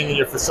everything in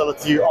your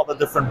facility, all the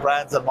different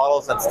brands and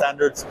models and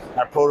standards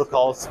and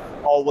protocols,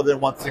 all within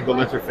one single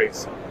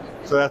interface.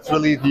 So that's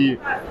really the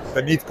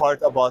the neat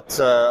part about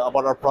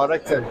our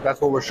product, and that's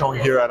what we're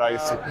showing here at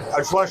ISE. I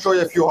just want to show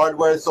you a few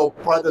hardware. So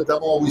part of the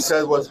demo we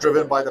said was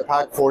driven by the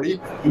PAC 40.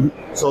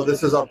 So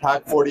this is our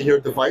PAC 40 here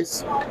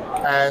device,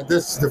 and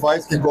this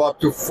device can go up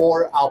to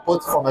 4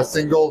 outputs from a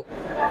single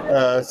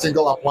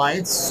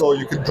appliance. So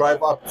you can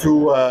drive up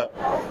to 4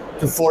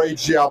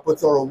 HD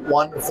outputs or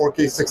 1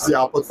 4K 60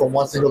 output from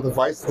one single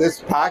device.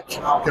 This pack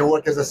can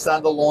work as a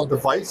standalone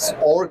device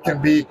or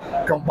can be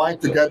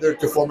combined together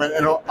to form an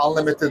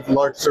unlimited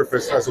large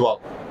surface as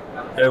well.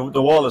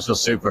 The wall is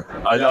just super.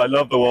 I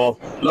love the wall.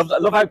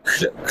 Love how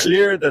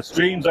clear the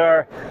streams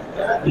are.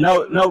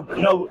 No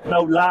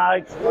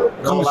lag.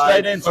 Comes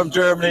straight in from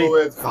Germany.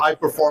 Fluid, high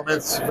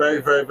performance,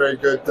 very, very, very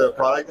good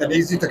product, and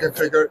easy to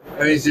configure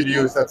and easy to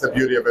use. That's the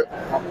beauty of it.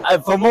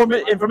 For more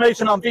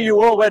information on VU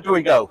Wall, where do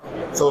we go?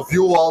 So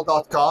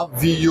vuwall.com,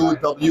 VUWALL.com.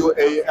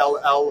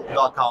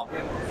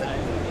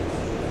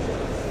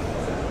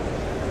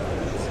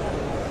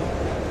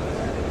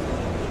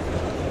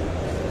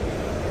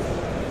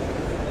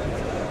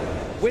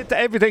 With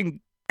everything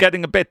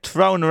getting a bit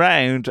thrown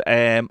around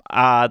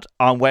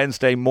on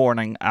Wednesday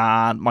morning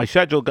and my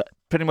schedule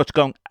pretty much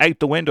going out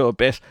the window a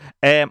bit,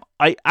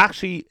 I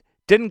actually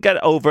didn't get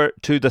over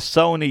to the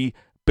Sony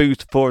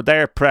booth for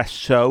their press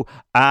show,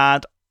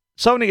 and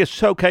Sony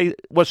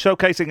was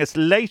showcasing its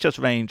latest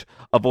range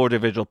of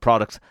audiovisual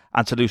products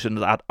and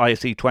solutions at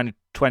ISE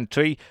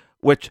 2023,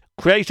 which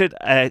created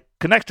a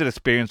connected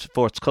experience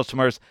for its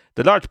customers.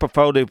 The large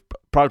portfolio of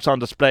products on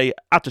display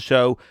at the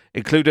show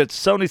included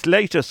Sony's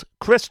latest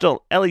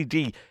Crystal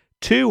LED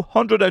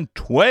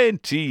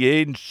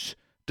 220-inch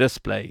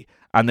display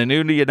and the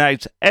newly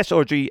announced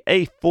SRG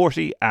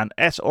A40 and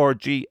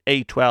SRG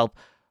A12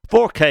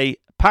 4K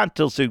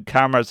pan-tilt-zoom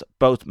cameras,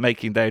 both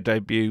making their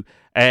debut.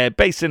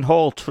 Based in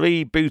Hall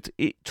 3, booth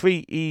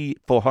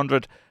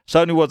 3E400,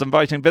 Sony was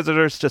inviting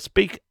visitors to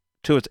speak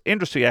to its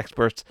industry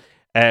experts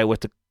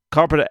with the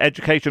corporate,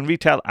 education,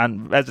 retail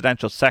and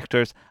residential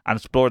sectors and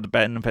explore the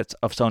benefits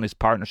of Sony's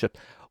partnership.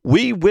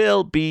 We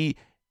will be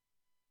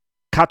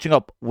catching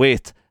up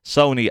with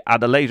Sony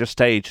at a later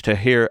stage to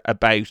hear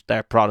about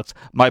their products.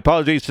 My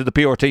apologies to the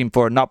PR team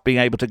for not being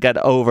able to get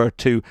over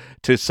to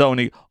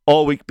Sony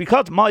all week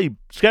because my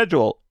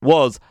schedule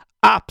was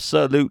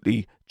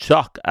absolutely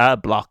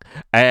chock-a-block.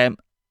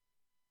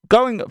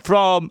 Going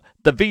from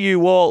the VU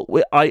Wall,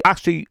 I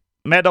actually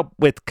met up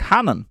with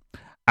Canon,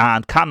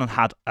 and Canon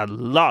had a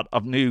lot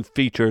of new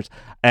features,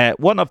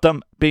 one of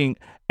them being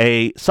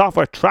a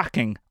software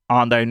tracking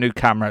on their new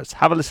cameras.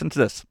 Have a listen to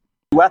this.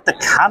 We're at the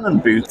Canon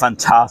booth,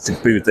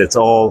 fantastic booth. It's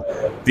all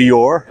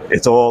VR,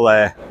 it's all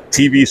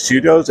TV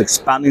studios,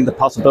 expanding the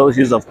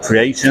possibilities of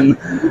creation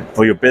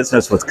for your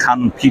business with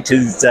Canon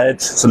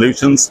PTZ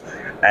solutions.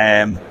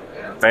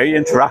 Very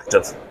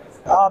interactive.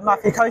 I'm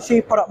Matthew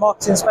Koshi, Product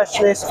Marketing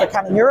Specialist for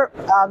Canon Europe,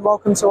 and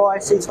welcome to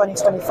ISE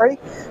 2023.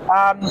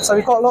 So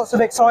we've got lots of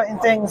exciting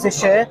things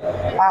this year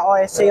at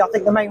ISE. I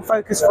think the main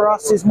focus for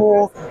us is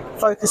more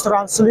focused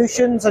around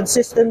solutions and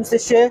systems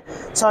this year.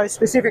 So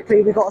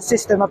specifically, we've got a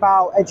system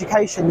about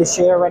education this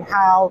year and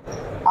how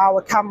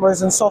our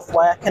cameras and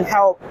software can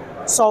help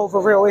solve a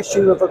real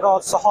issue with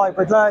regards to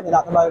hybrid learning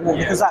at the moment,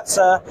 because that's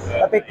a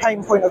big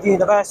pain point of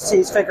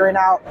universities, figuring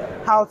out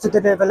how to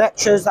deliver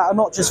lectures that are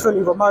not just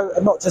fully remote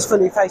and not just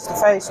fully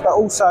face-to-face, but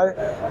also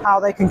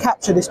how they can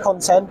capture this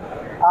content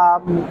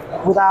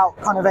without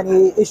kind of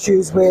any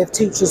issues with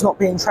teachers not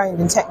being trained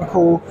in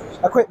technical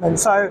equipment.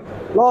 So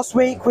last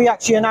week we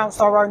actually announced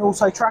our own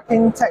auto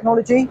tracking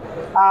technology,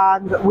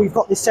 and we've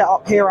got this set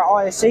up here at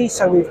ISE.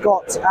 So we've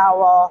got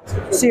our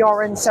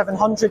CRN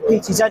 700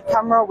 PTZ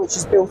camera, which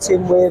is built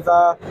in with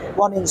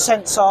 1-inch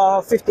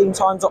sensor, 15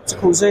 times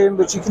optical zoom,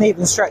 which you can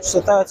even stretch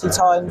to 30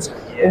 times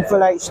in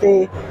full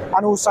HD,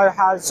 and also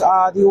has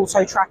the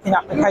auto tracking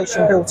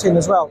application built in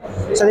as well.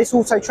 So this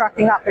auto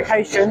tracking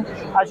application,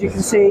 as you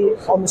can see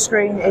on the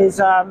screen, is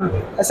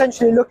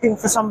essentially looking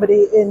for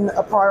somebody in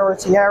a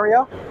priority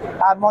area,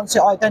 and once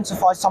it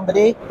identifies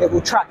somebody, it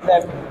will track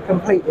them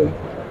completely.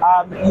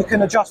 You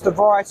can adjust a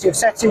variety of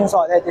settings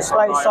like their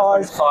display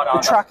size, the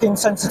tracking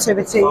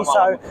sensitivity,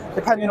 so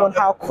depending on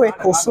how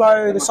quick or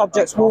slow the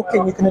subject's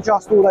walking, you can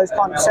adjust all those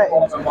kind of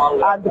settings,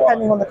 and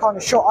depending on the kind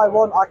of shot I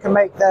want, I can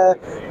make the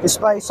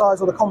display size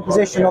or the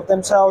composition of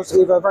themselves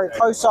either very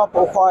close up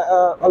or quite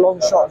a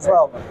long shot as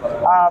well.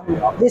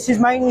 This is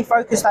mainly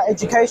focused at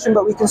education,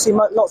 but we can see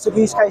lots of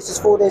use cases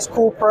for this.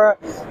 Corporate,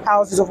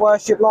 houses of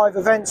worship, live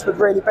events would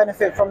really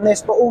benefit from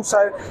this, but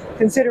also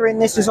considering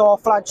this is our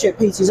flagship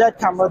PTZ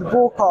camera, the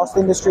broadcast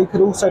industry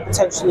could also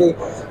potentially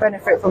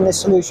benefit from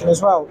this solution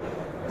as well.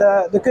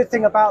 The good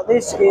thing about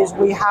this is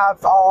we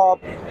have our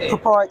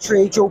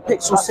proprietary dual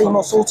pixel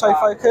CMOS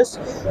autofocus,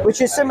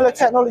 which is similar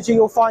technology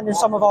you'll find in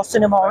some of our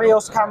Cinema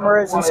EOS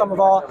cameras and some of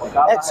our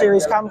X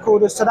series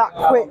camcorders. So that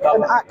quick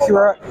and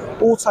accurate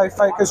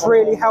autofocus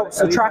really helps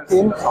the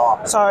tracking.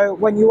 So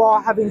when you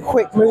are having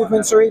quick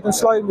movements or even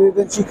slow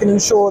movements, you can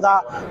ensure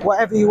that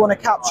whatever you want to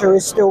capture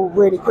is still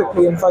really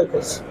quickly in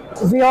focus.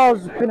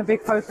 VR's been a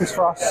big focus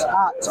for us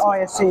at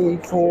ISE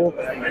for,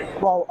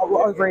 well,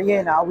 over a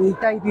year now. We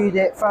debuted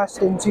it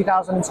first in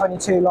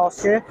 2022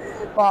 last year,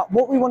 but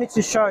what we wanted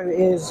to show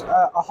is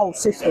a whole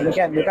system.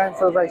 Again, we're going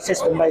for a very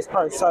system-based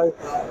approach. So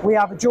we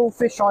have a dual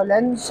fisheye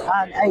lens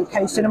and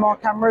 8K cinema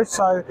cameras,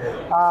 so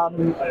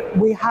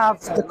we have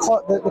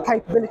the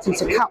capability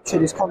to capture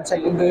this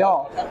content in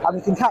VR, and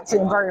we can capture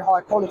it in very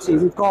high quality.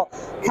 We've got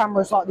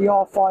cameras like the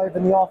R5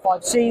 and the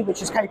R5C,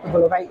 which is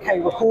capable of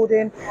 8K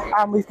recording,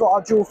 and we've got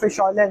our dual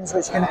fisheye lens,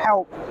 which can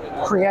help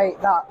create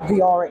that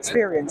VR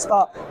experience.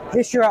 But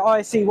this year at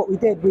ISE, what we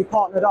did, we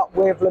partnered up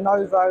with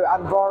Lenovo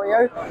and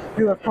Varjo,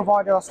 who have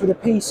provided us with a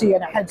PC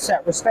and a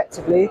headset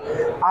respectively,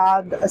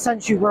 and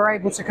essentially we're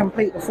able to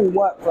complete the full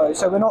workflow.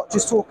 So we're not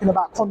just talking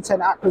about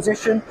content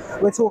acquisition,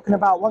 we're talking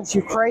about once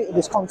you've created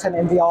this content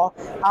in VR,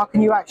 how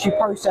can you actually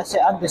process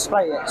it and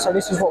display it? So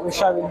this is what we're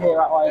showing here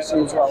at ISE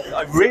as well.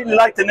 I really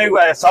like the new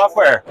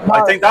software. No.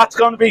 I think that's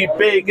going to be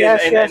big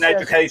in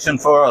education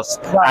for us.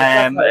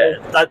 Right,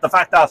 the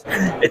fact that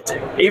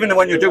even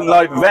when you're doing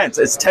live events,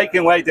 it's taking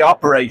away the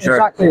operator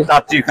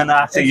that you can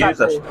actually use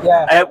it.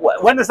 Yeah.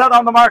 When is that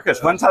on the market?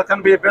 When's that going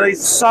to be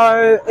released?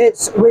 So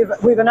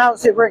we've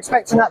announced it. We're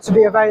expecting that to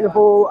be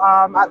available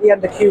at the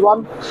end of Q1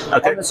 on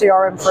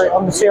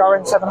the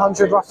CRN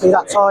 700, roughly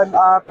that time.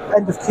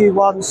 End of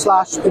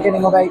Q1 /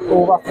 beginning of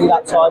April, roughly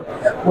that time.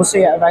 We'll see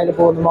it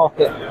available in the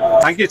market.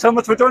 Thank you so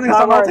much for joining us.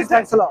 No worries.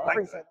 Thanks a lot. I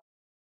appreciate it.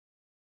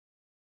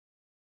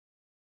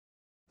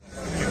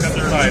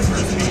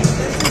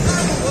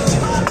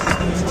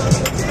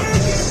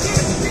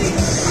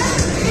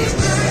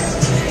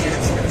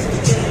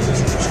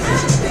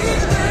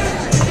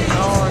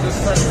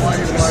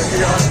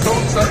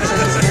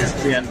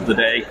 At the end of the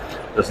day,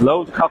 there's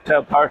loads of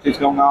cocktail parties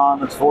going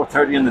on. It's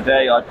 4:30 in the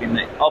day. I've been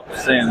up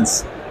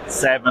since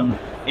 7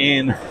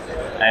 in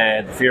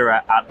the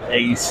Fira at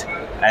 8.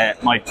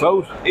 My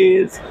throat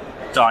is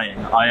dying.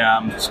 I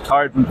am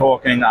tired from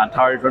talking and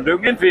tired from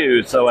doing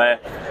interviews. So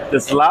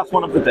this is the last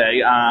one of the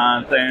day,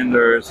 and then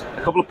there's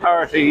a couple of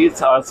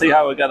parties. I'll see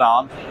how we get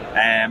on,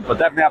 but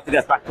definitely have to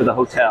get back to the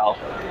hotel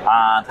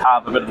and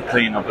have a bit of a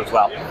clean up as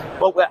well.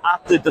 But we're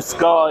at the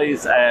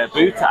Disguise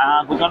booth,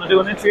 and we're going to do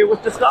an interview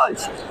with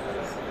Disguise.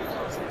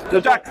 So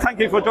Jack, thank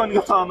you for joining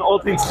us on All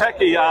Things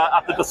Techie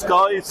at the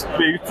Disguise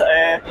booth.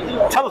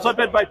 Tell us a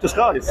bit about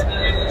Disguise.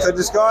 So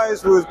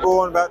Disguise was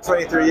born about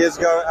 23 years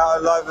ago out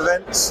of live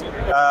events,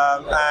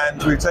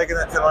 and we've taken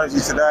that technology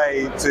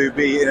today to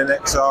be in an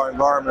XR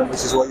environment,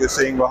 which is what you're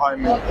seeing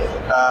behind me.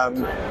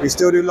 We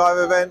still do live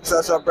events,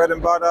 that's our bread and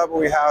butter, but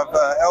we have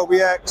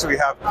LBX, we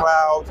have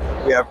Cloud,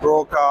 we have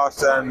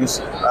Broadcast and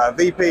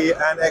VP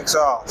and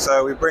XR.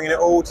 So we're bringing it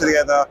all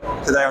together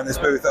today on this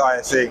booth at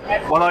ISE.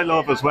 What I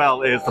love as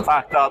well is the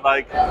fact that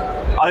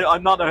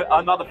I'm not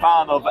a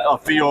fan of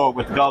VR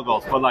with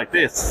goggles, but like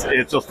this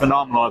is just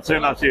phenomenal. As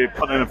soon as you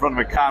put it in front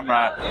of a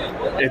camera,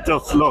 it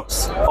just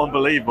looks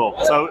unbelievable.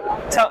 So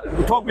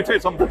talk me through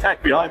some of the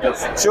tech behind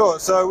this. Sure,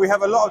 so we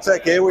have a lot of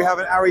tech here. We have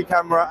an ARRI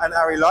camera and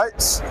ARRI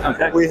lights.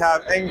 Okay. We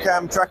have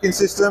NCAM tracking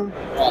system.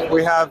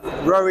 We have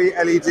ROE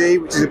LED,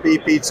 which is a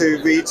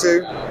BP2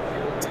 V2.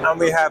 And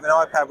we have an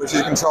iPad which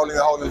is controlling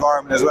the whole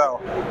environment as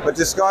well. But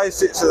Disguise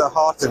sits at the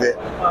heart of it.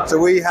 So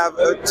we have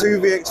 2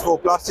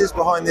 VX4 Pluses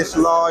behind this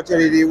large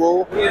LED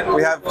wall.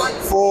 We have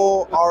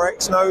 4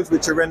 RX nodes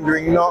which are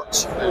rendering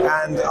Notch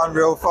and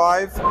Unreal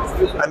 5.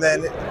 And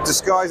then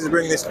Disguise is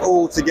bringing this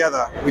all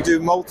together. We do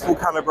multiple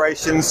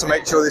calibrations to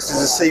make sure this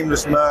is a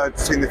seamless merge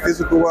between the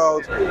physical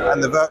world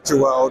and the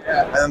virtual world.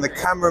 And then the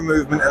camera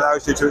movement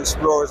allows you to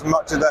explore as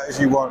much of that as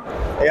you want.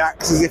 It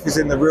acts as if it's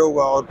in the real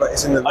world, but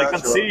it's in the virtual world. I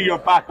can see your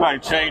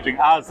background changing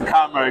as the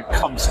camera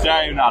comes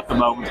down at the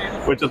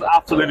moment, which is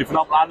absolutely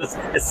phenomenal,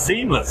 and it's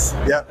seamless.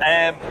 Yeah.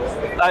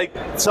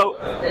 So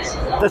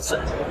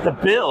the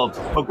build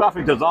for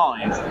graphic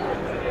design,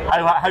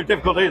 how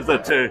difficult is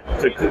it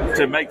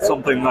to make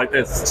something like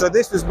this? So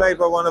this was made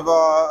by one of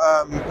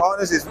our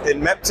partners in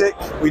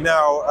Meptic. We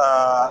now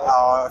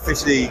are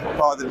officially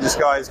part of the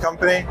Disguise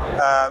company,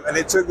 and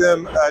it took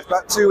them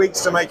about 2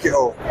 weeks to make it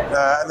all.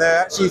 And they're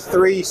actually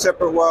 3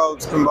 separate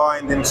worlds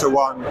combined into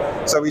one.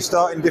 So we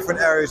start in different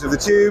areas of the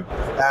tube,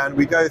 and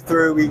we go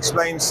through, we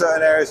explain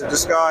certain areas of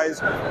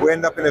Disguise. We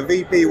end up in a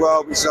VP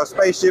world, which is our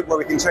spaceship, where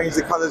we can change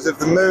the colours of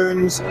the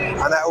moons,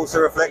 and that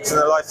also reflects in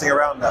the lighting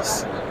around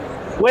us.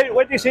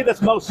 Where do you see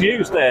this most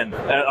used then?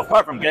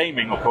 Apart from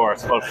gaming, of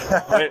course, but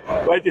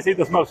where do you see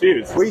this most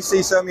used? We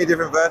see so many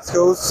different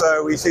verticals.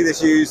 So we see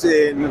this used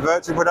in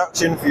virtual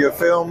production for your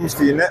films,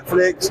 for your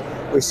Netflix.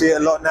 We see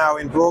it a lot now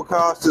in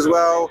broadcast as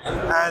well,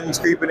 and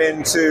creeping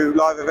into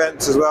live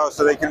events as well,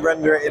 so they can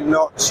render it in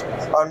Notch,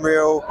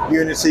 Unreal,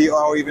 Unity,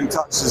 or even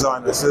touch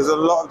designer. So there's a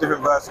lot of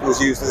different verticals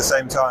used at the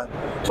same time.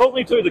 Talk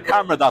me through the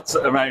camera that's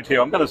around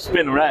here. I'm going to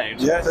spin around.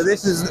 Yeah, so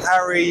this is an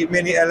ARRI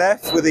Mini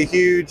LF with a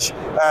huge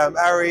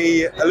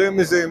ARRI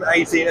IllumiZoom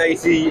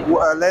 1880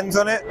 lens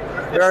on it.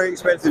 Very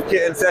expensive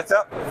kit and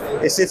setup.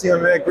 It's sitting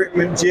on an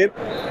Gripman jib.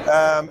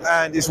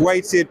 and it's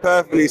weighted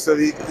perfectly so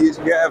that you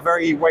get a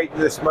very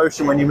weightless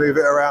motion when you move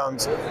it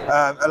around,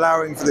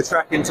 allowing for the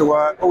tracking to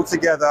work all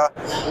together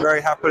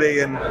very happily.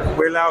 And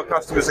we allow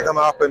customers to come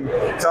up and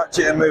touch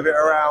it and move it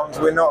around.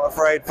 We're not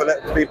afraid to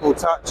let people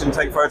touch and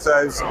take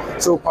photos.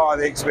 It's all part of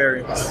the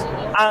experience.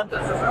 And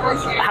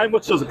how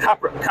much does a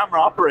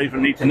camera operator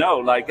need to know?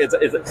 Like, is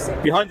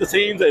it behind the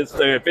scenes? Is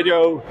the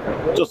video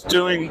just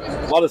doing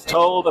what is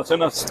told as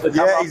soon as the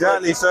camera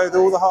exactly. So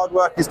all the hard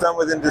work is done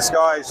within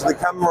Disguise. So the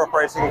camera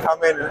operator can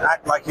come in and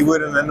act like he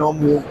would in a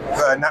normal,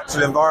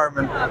 natural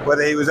environment,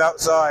 whether he was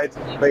outside,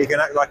 but he can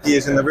act like he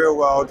is in the real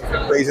world,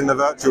 but he's in the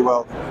virtual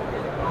world.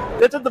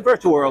 This is the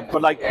virtual world,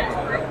 but like,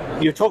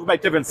 you talk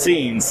about different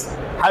scenes.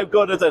 How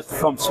good is it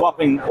from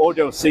swapping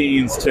audio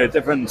scenes to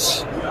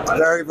different?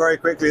 Very, very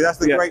quickly. That's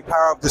the great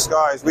power of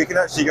Disguise. We can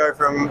actually go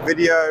from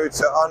video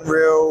to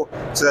Unreal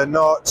to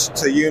Notch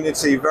to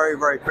Unity very,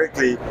 very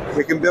quickly.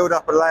 We can build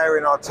up a layer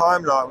in our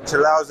timeline, which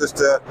allows us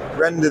to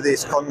render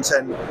this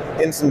content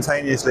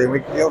instantaneously.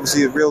 We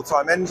obviously have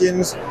real-time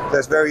engines, so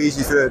it's very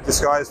easy for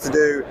Disguise to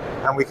do,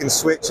 and we can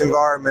switch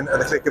environment at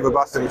the click of a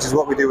button, which is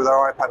what we do with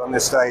our iPad on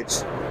this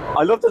stage.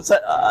 I love to say,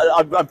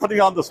 I'm putting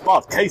you on the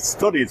spot, case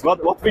studies.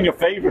 What's been your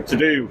favourite to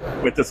do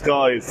with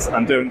Disguise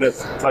and doing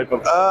this type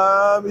of...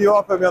 You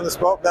are putting me on the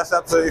spot, that's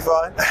absolutely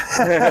fine.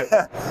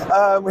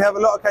 We have a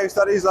lot of case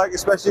studies, like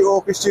especially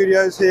Orca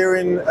Studios here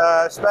in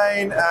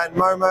Spain and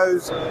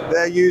Momo's.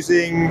 They're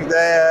using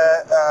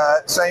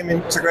their same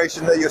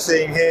integration that you're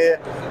seeing here.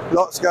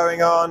 Lots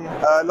going on,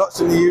 lots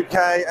in the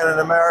UK and in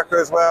America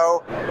as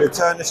well. With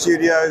Turner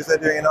Studios, they're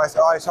doing a nice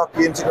ice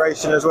hockey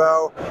integration as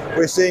well.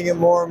 We're seeing it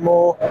more and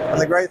more,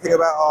 and the great thing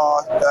about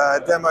our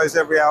demos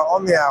every hour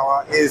on the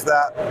hour is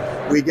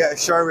that we get a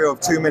show reel of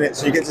 2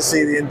 minutes. You get to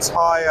see the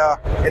entire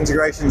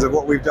integrations of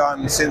what we've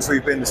done since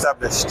we've been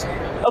established.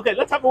 Okay,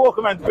 let's have a walk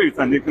around the booth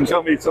and you can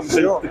show me some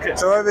Sure.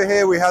 So over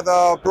here we have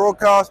our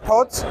broadcast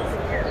pods,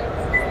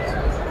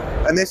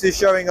 and this is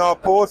showing our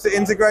Porta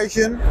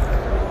integration.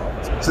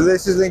 So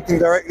this is linking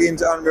directly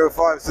into Unreal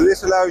 5. So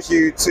this allows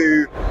you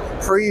to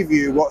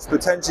preview what's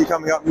potentially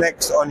coming up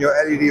next on your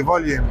LED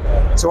volume.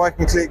 So I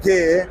can click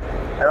here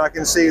and I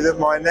can see that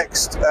my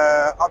next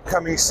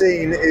upcoming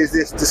scene is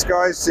this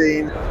Disguise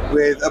scene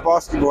with a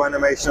basketball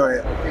animation on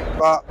it.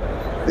 But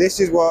this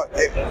is what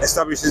it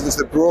establishes as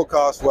the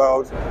broadcast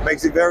world,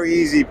 makes it very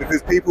easy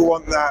because people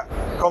want that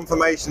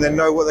confirmation, they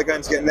know what they're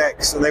going to get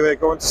next, and they will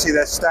go on to see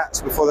their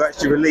stats before they're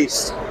actually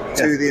released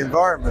to the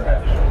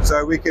environment.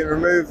 So we can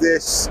remove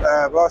this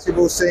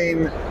basketball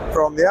scene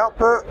from the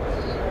output.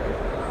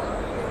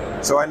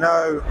 So I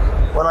know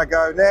when I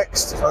go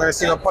next, I'm going to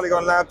see my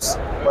Polygon Labs,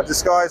 my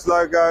Disguise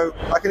logo.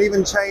 I can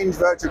even change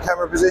virtual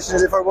camera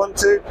positions if I want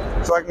to.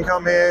 So I can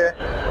come here,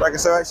 like I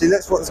say, actually,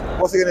 what's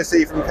it going to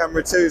see from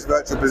camera 2's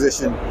virtual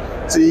position?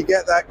 So you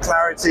get that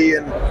clarity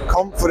and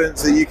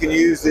confidence that you can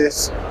use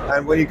this,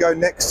 and when you go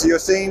next to your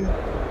scene,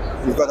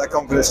 you've got that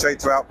confidence straight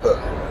to output.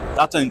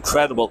 That's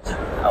incredible.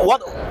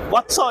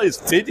 What size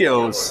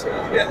videos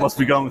must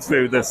be going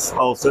through this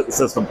whole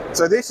system?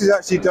 So this is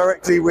actually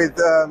directly with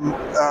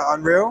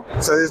Unreal.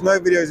 So there's no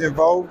videos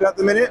involved at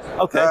the minute.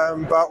 Okay.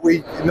 But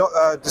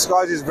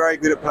Disguise is very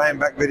good at playing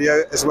back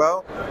video as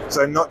well.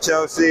 So not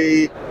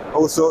Chelsea,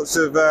 all sorts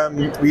of,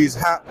 we use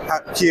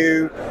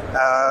HapQ,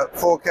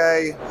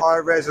 4K, high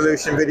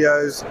resolution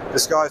videos.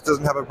 Disguise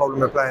doesn't have a problem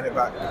with playing it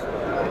back.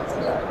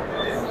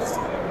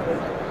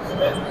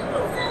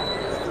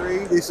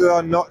 This is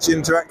our Notch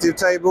interactive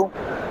table.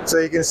 So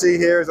you can see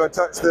here as I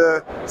touch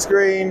the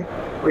screen,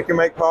 we can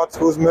make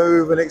particles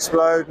move and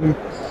explode and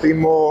be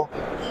more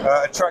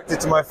attracted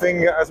to my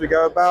finger as we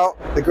go about.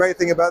 The great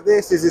thing about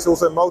this is it's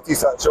also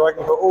multi-touch, so I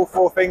can put all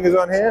 4 fingers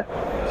on here.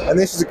 And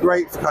this is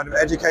great for kind of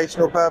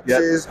educational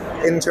purposes,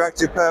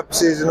 interactive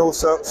purposes, and all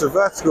sorts of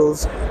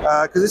verticals,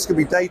 because this could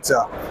be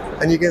data.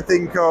 And you can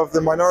think of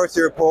the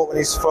Minority Report when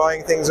he's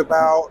flying things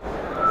about,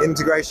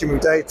 integration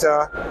with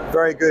data,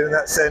 very good in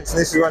that sense. And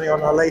this is running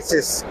on our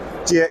latest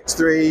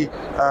GX3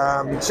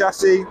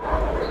 chassis.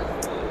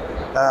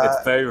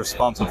 It's very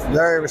responsive.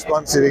 Very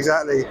responsive,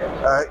 exactly.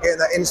 Getting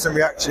that instant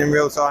reaction in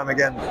real time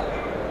again.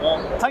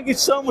 Thank you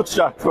so much,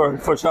 Jack,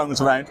 for showing us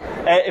around.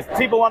 If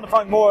people want to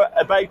find more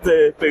about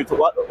the booth,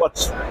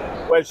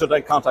 where should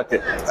they contact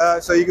you?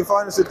 So you can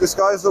find us at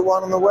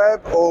Disguise.one on the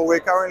web, or we're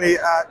currently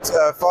at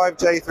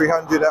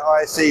 5J300 at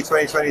ISE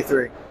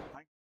 2023.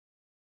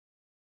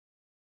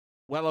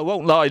 Well, I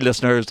won't lie,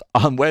 listeners,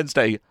 on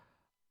Wednesday,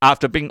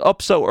 after being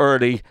up so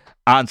early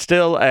and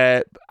still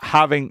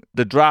having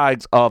the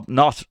drags of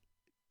not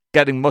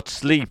getting much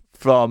sleep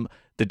from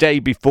the day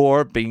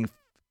before,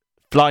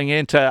 flying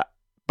into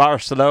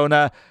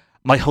Barcelona,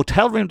 my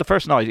hotel room the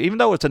first night, even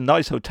though it's a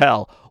nice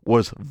hotel,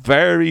 was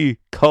very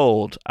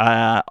cold.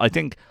 I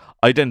think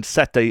I didn't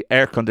set the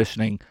air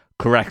conditioning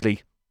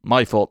correctly.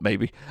 My fault,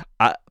 maybe.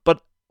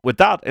 But with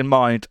that in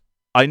mind,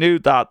 I knew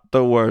that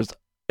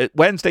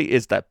Wednesday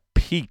is the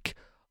peak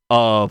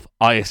of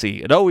ISE.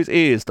 It always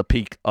is the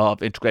peak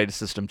of Integrated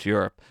Systems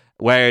Europe,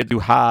 where you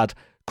had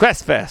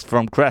Crestfest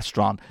from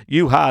Crestron,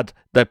 you had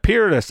the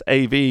Peerless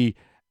AV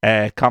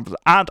conference,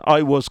 and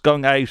I was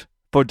going out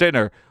for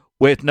dinner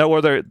with no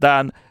other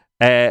than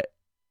the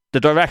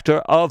director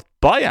of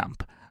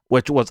Biamp,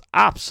 which was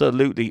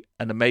absolutely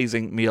an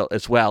amazing meal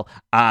as well,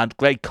 and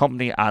great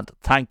company, and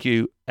thank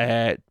you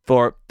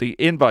for the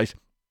invite.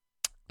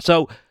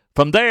 So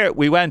from there,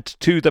 we went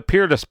to the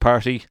Peerless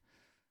party,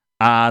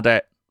 and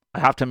I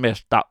have to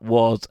admit, that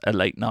was a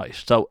late night.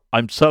 So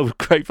I'm so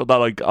grateful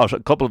that I got a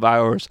couple of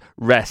hours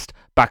rest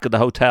back at the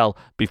hotel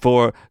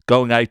before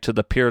going out to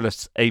the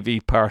Peerless AV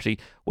party,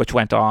 which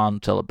went on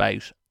till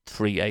about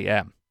 3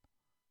 a.m.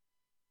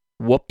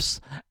 Whoops.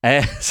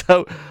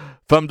 So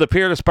from the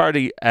Peerless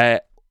party,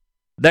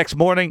 next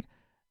morning,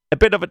 a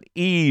bit of an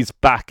ease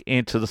back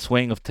into the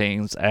swing of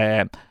things.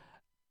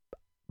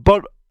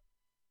 But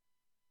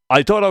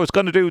I thought I was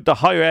going to do the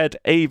Higher Ed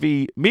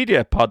AV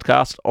Media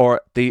podcast,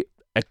 or the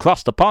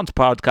Across the Pond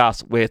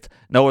podcast, with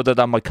no other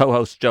than my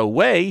co-host Joe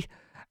Way,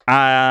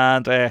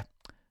 and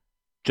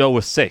Joe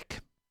was sick.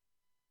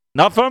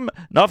 Not from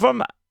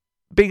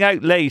being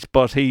out late,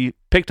 but he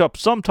picked up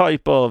some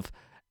type of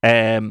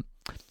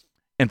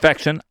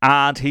infection,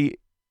 and he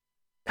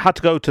had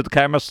to go to the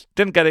cameras.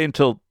 Didn't get in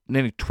until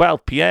nearly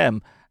 12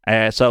 p.m.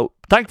 So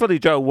thankfully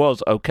Joe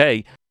was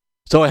okay.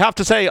 So I have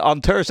to say,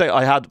 on Thursday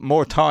I had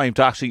more time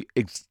to actually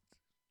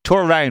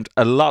tour around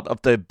a lot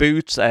of the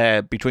booths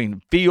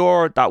between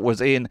VR, that was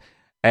in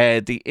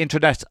the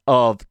Internet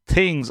of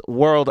Things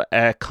World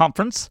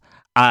Conference.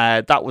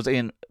 That was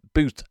in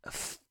booth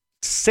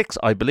 6,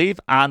 I believe.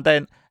 And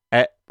then,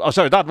 that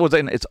was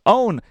in its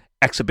own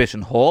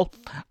exhibition hall.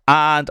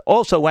 And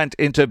also went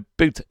into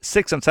booth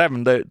 6 and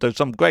 7. There's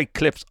some great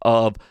clips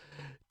of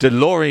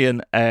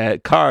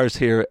DeLorean cars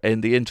here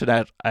in the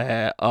Internet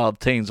of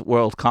Things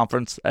World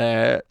Conference.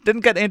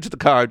 Didn't get into the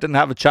car, didn't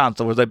have a chance.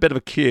 There was a bit of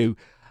a queue.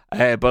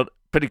 But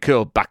pretty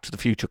cool Back to the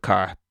Future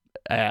car.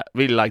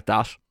 Really like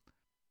that.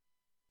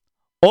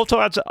 Also,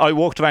 as I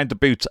walked around the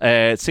booths,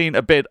 seen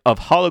a bit of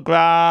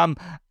hologram,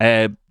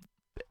 a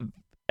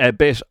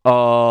bit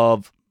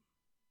of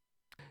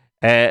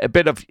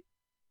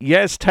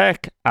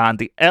YesTech and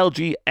the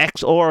LG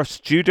XR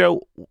Studio.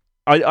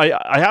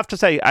 I have to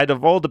say, out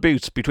of all the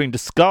booths, between the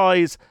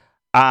Skies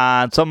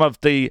and some of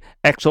the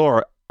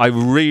XR, I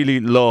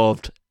really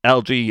loved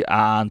LG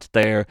and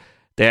the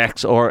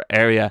XR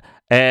area.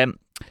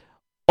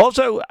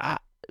 Also,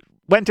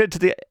 went into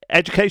the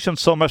Education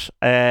Summit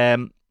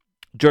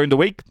during the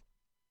week.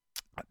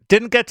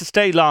 Didn't get to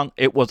stay long.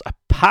 It was a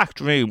packed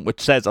room,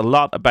 which says a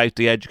lot about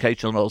the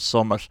Educational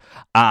Summit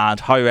and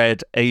Higher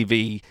Ed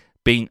AV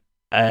being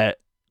a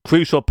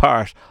crucial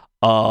part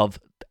of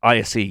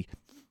ISE.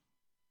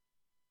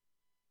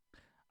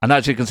 And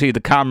as you can see, the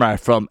camera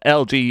from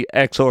LG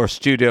XR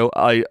Studio,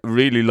 I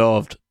really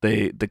loved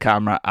the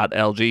camera at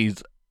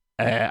LG's.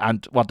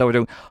 And what they were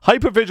doing.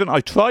 Hypervision,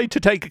 I tried to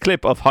take a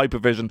clip of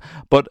Hypervision,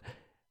 but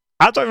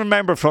as I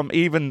remember from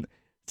even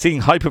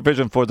seeing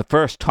Hypervision for the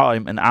first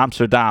time in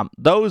Amsterdam,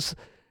 those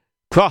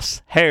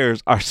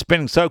crosshairs are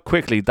spinning so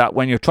quickly that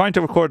when you're trying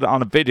to record it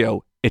on a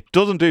video, it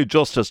doesn't do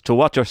justice to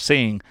what you're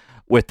seeing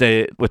with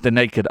the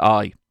naked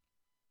eye.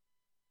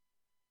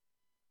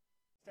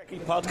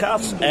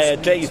 Podcast,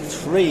 day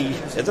 3.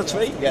 Is it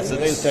 3? Yes,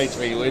 it is day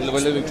 3. We're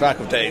losing track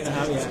of days.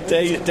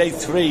 Day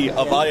 3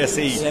 of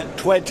ISE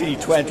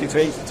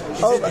 2023.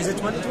 Oh, is it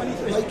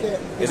 2023?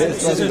 It is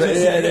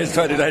 2023. Yeah, it is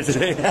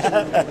 2023.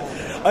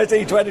 ISE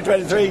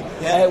 2023.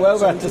 We're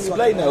over at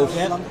Display Note.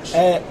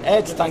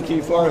 Ed, thank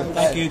you for...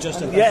 Thank you,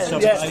 Justin. Yes.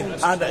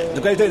 And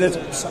the great thing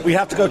is, we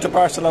have to go to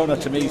Barcelona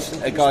to meet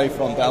a guy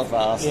from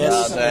Belfast.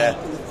 Yes.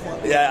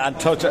 And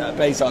touch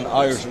base on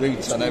Irish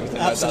roots and everything.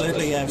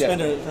 Absolutely, like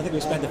that. I think we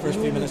spent the first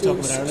few minutes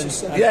talking about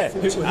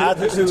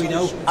Ireland. Who we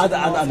know.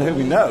 And who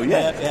we know,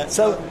 yeah.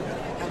 So,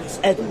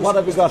 Ed, what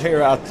have we got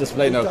here at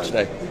Display Note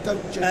today?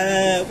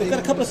 We've got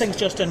a couple of things,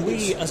 Justin.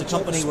 We, as a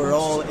company, we're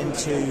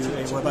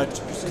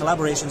about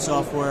collaboration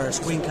software,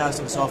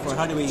 screencasting software.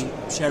 How do we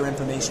share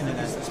information in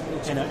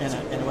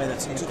a way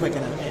that's quick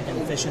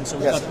and efficient? So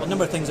we've got a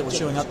number of things that we're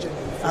showing up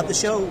at the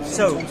show.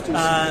 So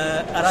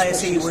at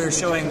ISE, we're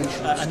showing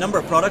a number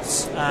of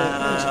products.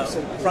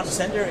 Front and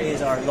center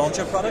is our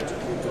Launcher product.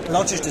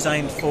 Launcher is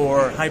designed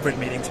for hybrid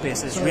meeting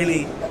spaces.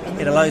 Really,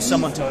 it allows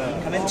someone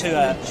to come into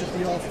a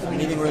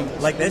meeting room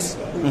like this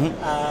and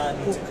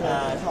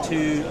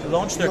to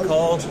launch their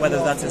call, whether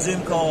that's a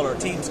Zoom call or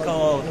Teams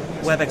call,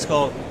 WebEx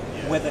call,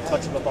 with a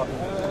touch of a button.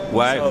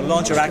 Wow. So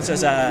Launcher acts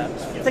as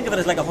think of it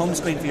as like a home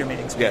screen for your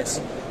meeting space.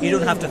 Yes. You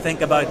don't have to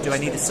think about, do I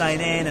need to sign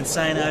in and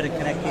sign out and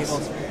connect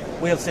people?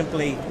 We'll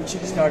simply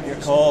start your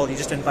call. You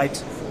just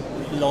invite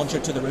Launcher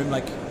to the room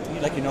like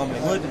you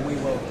normally would, and we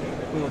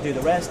will do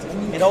the rest.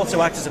 It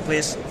also acts as a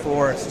place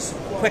for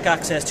quick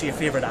access to your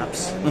favourite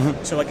apps.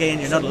 Mm-hmm. So again,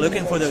 you're not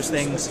looking for those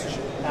things.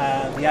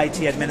 The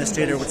IT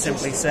administrator would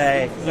simply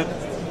say, look,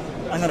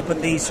 I'm going to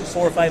put these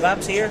 4 or 5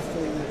 apps here,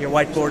 your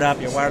whiteboard app,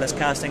 your wireless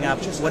casting app,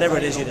 whatever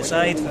it is you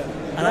decide,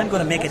 and I'm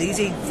going to make it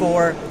easy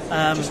for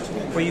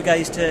you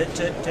guys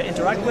to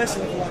interact with.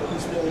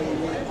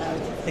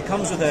 It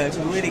comes with a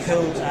really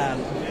cool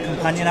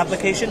companion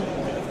application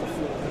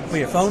for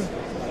your phone.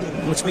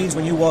 which means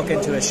when you walk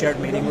into a shared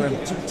meeting room,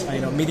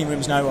 meeting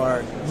rooms now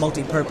are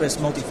multi-purpose,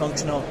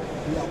 multifunctional.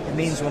 It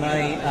means when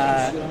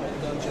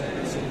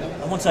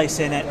once I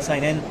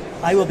sign in,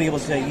 I will be able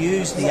to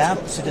use the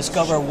app to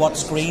discover what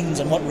screens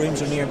and what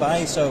rooms are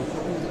nearby. So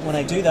when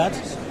I do that,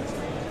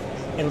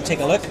 it'll take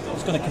a look.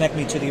 It's going to connect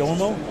me to the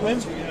Ormo room.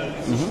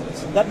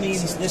 Mm-hmm. That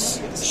means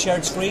this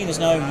shared screen is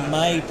now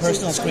my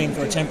personal screen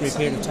for a temporary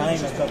period of time.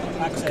 I've got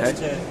access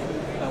to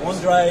my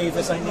OneDrive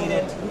if I need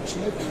it.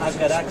 I've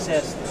got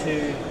access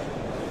to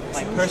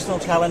my personal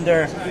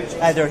calendar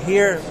either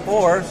here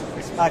or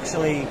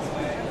actually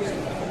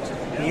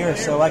here.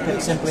 So I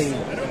could simply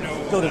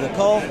go to the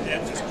call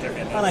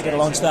and I can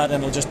launch that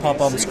and it'll just pop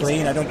on the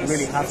screen. I don't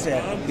really have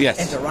to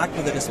interact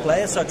with the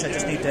display as such. I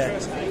just need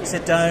to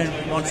sit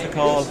down, launch the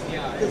call,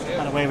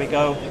 and away we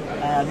go.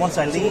 And once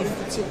I leave,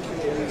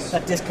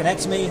 that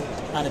disconnects me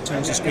and it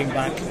turns the screen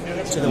back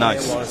to the way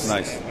it was.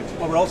 Nice.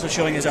 What we're also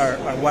showing is our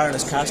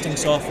wireless casting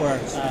software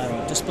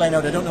display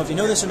note. I don't know if you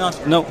know this or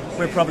not. No.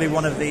 We're probably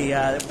one of the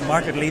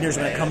market leaders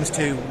when it comes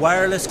to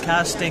wireless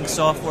casting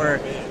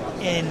software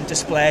in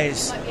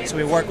displays. So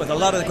we work with a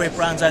lot of the great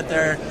brands out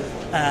there,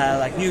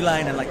 like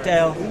Newline and like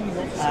Dell,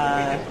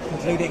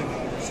 including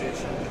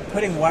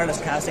putting wireless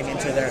casting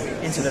into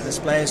their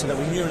display, so that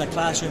when you're in a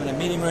classroom, in a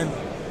meeting room,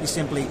 you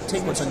simply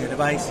take what's on your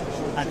device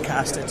and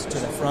cast it to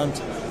the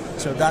front.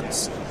 So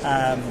that's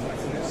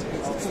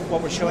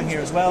what we're showing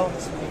here as well.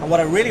 And what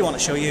I really want to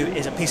show you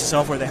is a piece of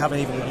software they haven't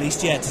even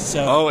released yet.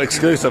 So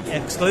exclusive.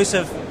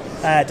 Exclusive.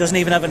 Doesn't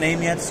even have a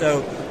name yet.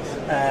 So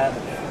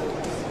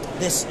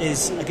this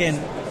is, again,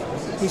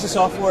 a piece of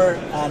software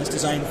and it's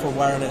designed for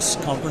wireless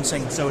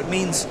conferencing. So it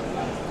means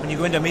when you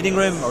go into a meeting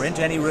room or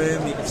into any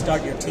room, you can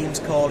start your Teams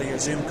call or your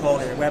Zoom call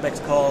or your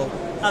WebEx call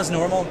as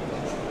normal.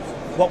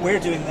 What we're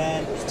doing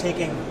then is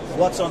taking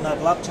what's on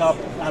that laptop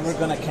and we're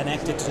going to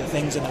connect it to the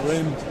things in the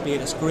room, be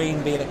it a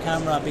screen, be it a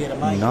camera, be it a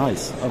mic.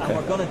 Nice, okay. And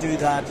we're going to do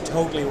that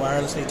totally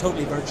wirelessly,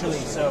 totally virtually.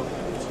 So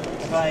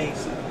if I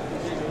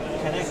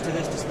connect to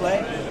this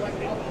display,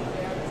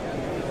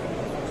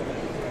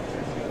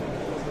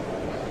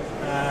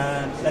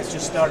 and let's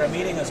just start our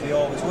meeting as we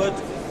always would.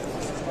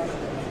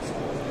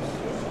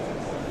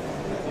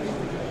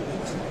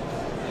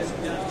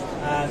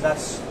 And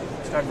that's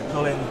starting to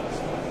pull in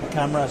the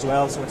camera as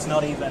well, so it's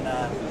not even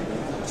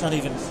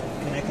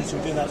connected. So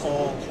we're doing that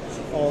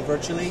all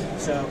virtually.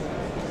 So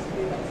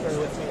bear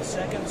with me a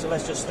second. So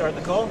let's just start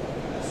the call.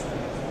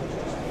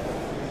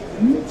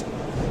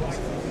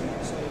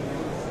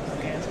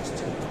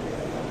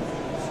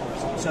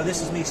 So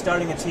this is me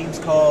starting a Teams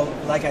call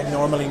like I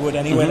normally would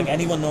anyway, like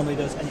anyone normally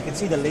does, and you can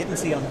see the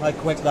latency on how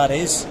quick that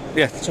is.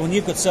 Yes. So when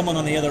you've got someone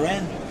on the other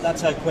end,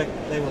 that's how quick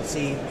they will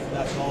see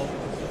that call.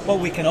 What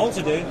we can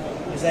also do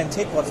is then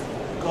take what's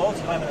called,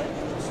 if I'm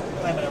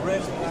in a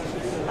room,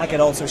 I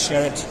could also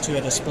share it to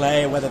a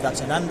display, whether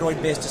that's an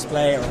Android-based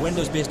display or a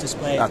Windows-based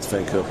display. That's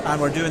very cool.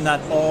 And we're doing that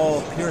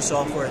all pure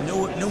software.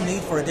 No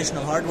need for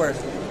additional hardware.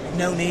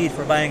 No need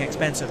for buying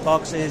expensive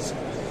boxes.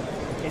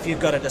 If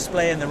you've got a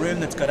display in the room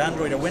that's got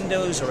Android or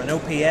Windows or an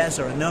OPS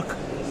or a NUC,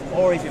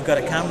 or if you've got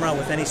a camera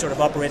with any sort of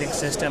operating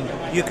system,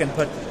 you can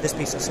put this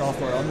piece of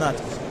software on that.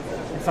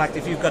 In fact,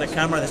 if you've got a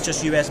camera that's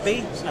just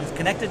USB and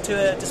connected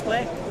to a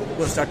display,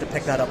 we'll start to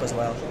pick that up as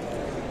well.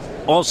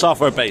 All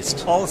software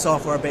based? All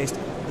software based.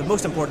 The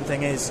most important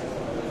thing is,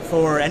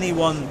 for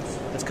anyone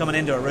that's coming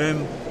into a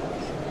room,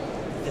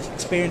 the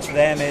experience for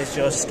them is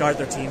just start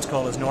their Teams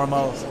call as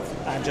normal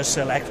and just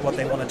select what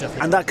they want to do.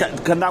 And that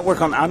can that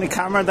work on any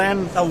camera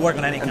then? That'll work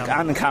on any camera.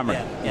 Any camera?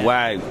 Yeah.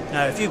 Wow.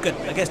 Now, if you've got,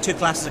 I guess, two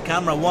classes of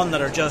camera, one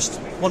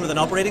with an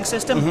operating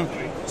system,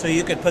 so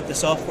you could put the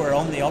software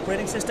on the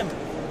operating system.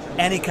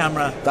 Any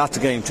camera. That's a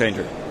game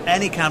changer.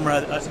 Any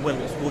camera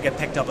will get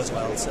picked up as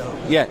well. So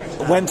yeah.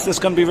 When's this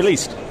going to be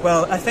released?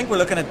 Well, I think we're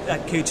looking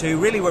at Q2.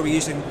 Really, where we're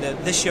using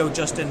this show,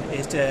 Justin,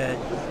 is to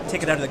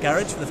take it out of the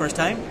garage for the first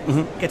time,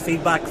 get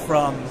feedback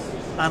from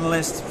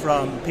analysts,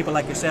 from people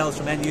like yourselves,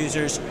 from end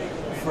users,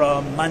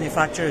 from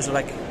manufacturers.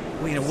 Like,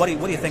 what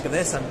do you think of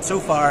this? And so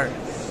far,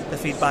 the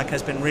feedback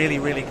has been really,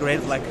 really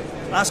great. Like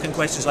asking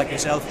questions like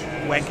yourself,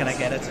 when can I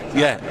get it?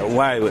 Yeah,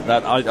 wow.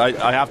 That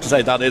I have to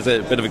say that is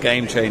a bit of a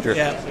game changer.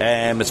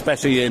 Yeah.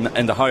 Especially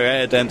in the higher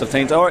ed end of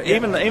things, or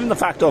even the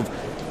fact of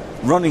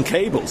running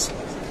cables.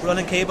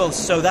 Running cables.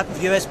 So that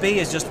USB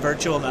is just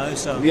virtual now.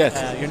 So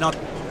yes. You're not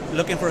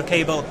looking for a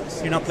cable.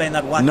 You're not playing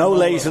that whack. No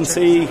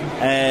latency.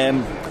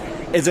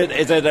 Is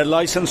it a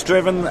license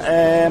driven?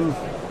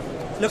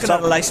 Looking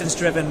at a license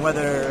driven,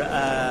 whether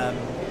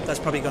that's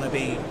probably going to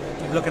be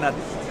looking at,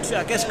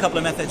 I guess, a couple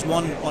of methods.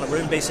 One on a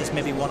room basis,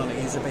 maybe one on a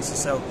user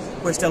basis. So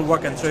we're still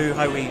working through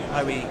how we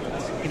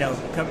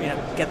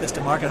get this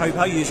to market,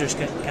 how users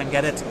can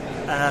get it,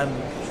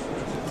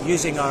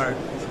 using our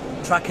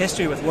track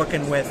history with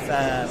working with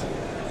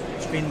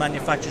screen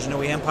manufacturers and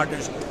OEM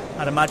partners.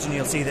 I'd imagine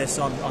you'll see this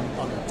on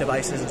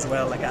devices as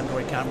well, like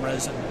Android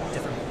cameras and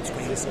different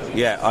screens.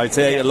 Yeah, I'd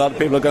say a lot of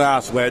people are going to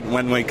ask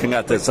when we can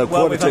get this. So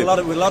well, we've had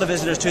a lot of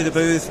visitors to the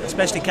booth,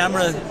 especially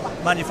camera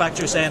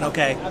manufacturers saying,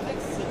 okay,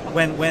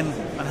 when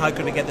and how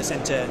could we get this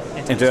into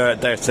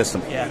their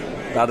system. Yeah,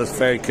 that is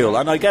very cool.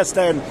 And I guess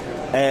then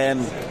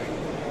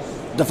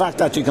the fact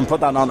that you can put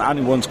that on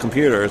anyone's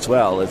computer as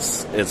well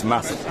is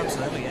massive.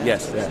 Absolutely, yeah.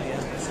 Yes, yeah.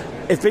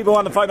 If people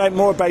want to find out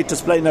more about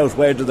DisplayNote,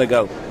 where do they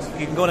go?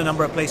 You can go to a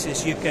number of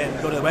places. You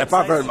can go to the website.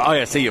 Apart from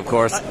ISE, of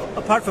course.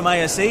 Apart from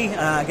ISE,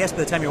 I guess by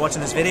the time you're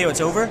watching this video,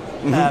 it's over.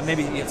 Mm-hmm.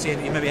 Maybe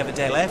you maybe have a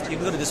day left. You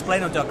can go to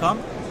DisplayNote.com.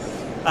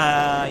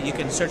 You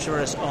can search for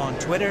us on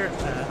Twitter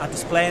at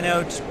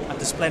DisplayNote, at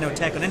DisplayNote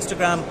Tech on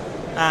Instagram,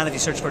 and if you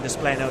search for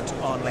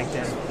DisplayNote on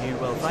LinkedIn, you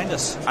will find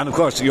us. And of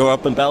course, you're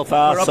up in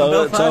Belfast,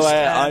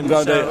 I'm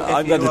going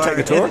to take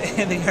a tour.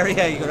 In the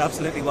area, you're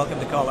absolutely welcome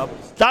to call up.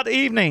 That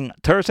evening,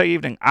 Thursday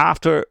evening,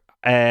 after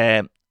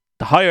the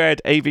Higher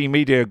Ed AV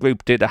Media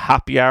Group did a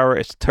happy hour,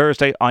 it's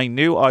Thursday, I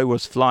knew I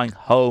was flying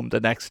home the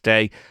next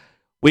day.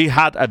 We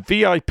had a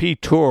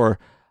VIP tour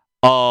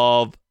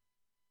of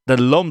the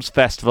LUMS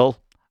Festival,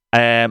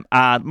 and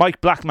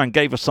Mike Blackman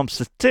gave us some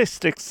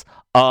statistics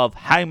of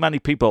how many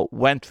people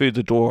went through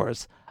the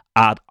doors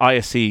at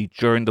ISE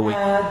during the week.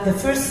 The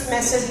first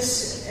message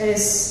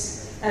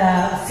is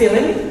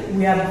feeling.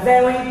 We are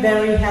very,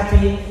 very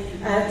happy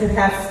to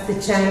have the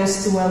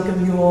chance to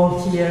welcome you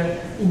all here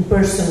in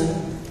person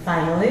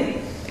finally.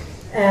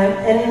 And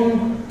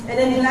I'm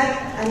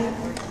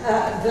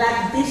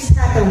glad this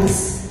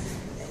happens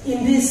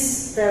in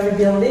this very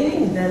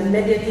building, the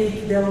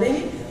Mediatek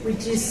building,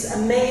 which is a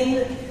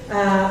main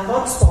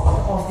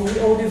hotspot of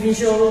the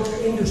audiovisual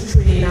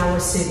industry in our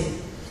city.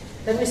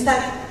 Let me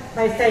start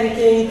by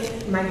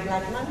thanking Mike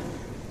Blackman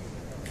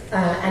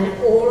and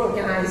all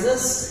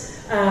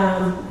organizers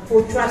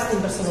for trusting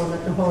Barcelona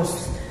to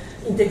host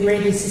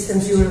Integrated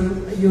Systems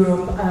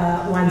Europe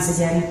once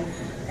again,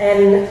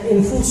 and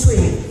in full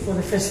swing for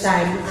the first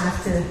time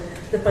after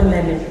the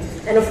pandemic.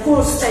 And of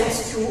course,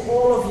 thanks to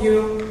all of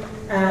you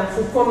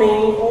for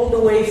coming all the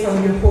way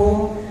from your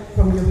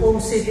home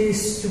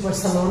cities to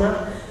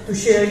Barcelona to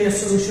share your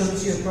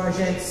solutions, your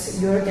projects,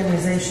 your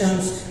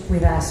organizations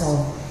with us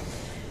all.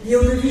 The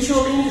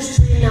audiovisual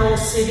industry in our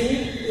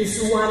city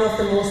is one of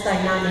the most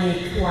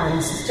dynamic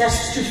ones.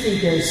 Just two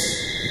figures.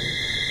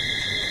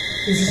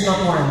 This is not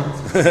one.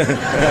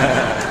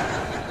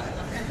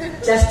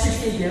 Just two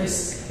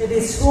figures. It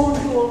is home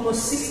to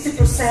almost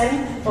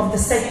 60% of the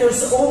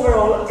sector's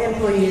overall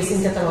employees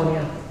in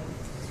Catalonia.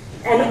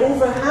 And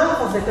over half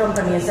of the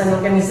companies and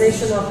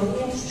organizations of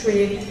the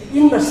industry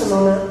in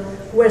Barcelona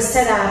were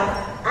set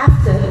up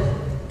after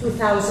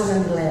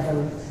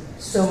 2011,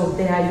 so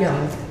they are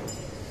young.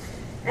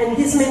 And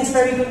this means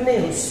very good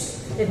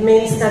news. It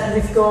means that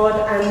we've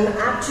got an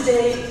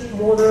up-to-date,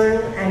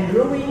 modern and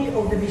growing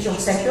audiovisual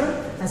sector,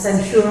 as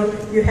I'm sure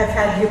you have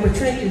had the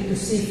opportunity to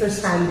see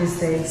firsthand these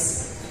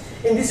days.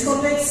 In this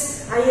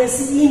context,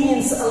 ISE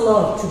means a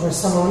lot to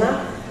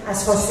Barcelona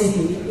as host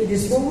city. It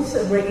is both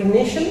a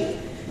recognition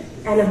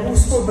and a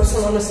boost for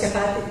Barcelona's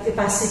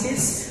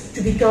capacities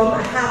to become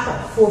a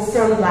hub for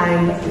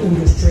frontline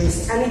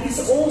industries. And it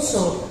is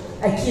also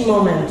a key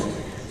moment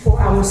for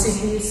our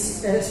city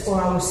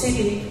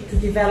to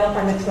develop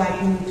and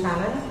attract new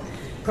talent,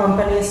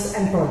 companies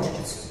and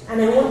projects.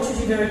 And I want to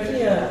be very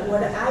clear,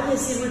 what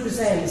ISE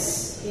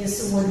represents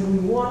is what we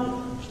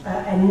want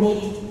and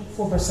need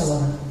for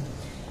Barcelona.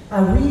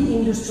 A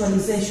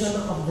reindustrialization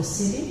of the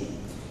city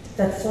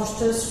that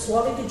fosters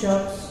quality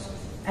jobs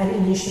and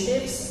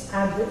initiatives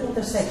at the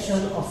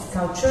intersection of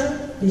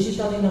culture,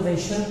 digital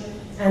innovation,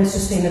 and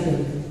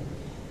sustainability.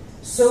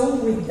 So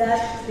with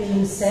that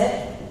being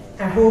said,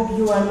 I hope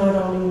you are not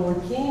only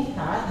working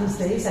hard these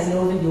days, I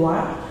know that you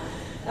are,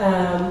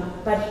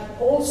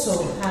 but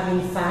also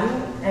having fun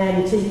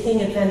and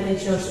taking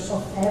advantage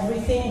of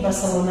everything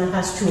Barcelona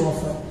has to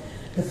offer.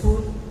 The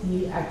food,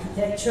 the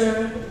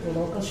architecture, the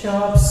local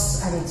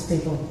shops, and its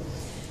people.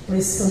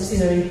 Please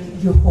consider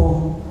it your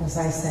home, as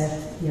I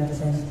said the other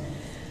day.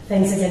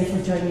 Thanks again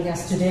for joining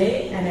us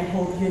today, and I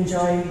hope you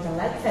enjoy the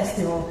Light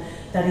Festival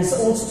that is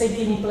also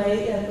taking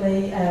place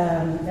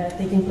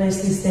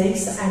these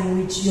days, and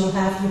which you'll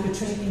have the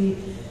opportunity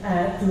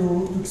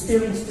to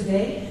experience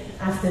today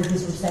after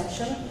this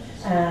reception.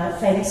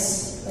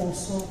 Thanks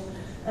also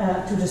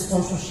to the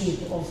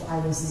sponsorship of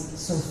ISE.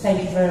 So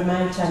thank you very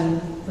much,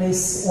 and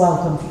please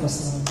welcome to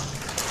Barcelona.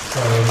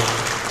 So,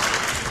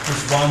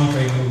 just one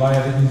thing,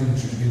 Laia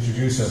didn't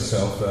introduce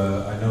herself.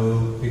 I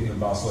know people in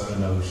Barcelona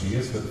know who she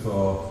is, but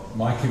for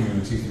my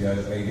community, for the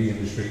AV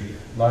industry,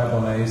 Laia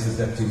Bonet is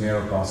the Deputy Mayor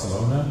of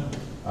Barcelona.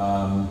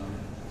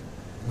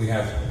 We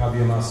have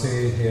Javier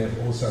Marcet here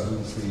also,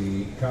 who's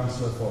the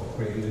Councillor for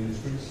Creative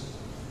Industries.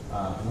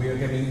 We are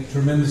getting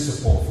tremendous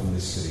support from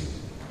this city,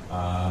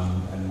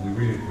 and we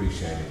really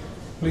appreciate it.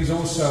 Please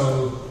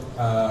also,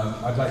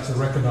 I'd like to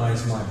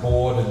recognise my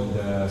board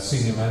and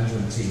senior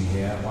management team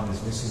here. One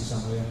is missing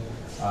somewhere.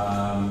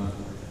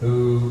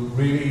 Who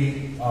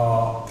really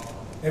are,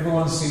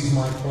 everyone sees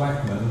Mike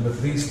Blackman, but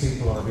these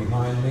people are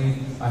behind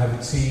me. I have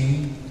a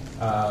team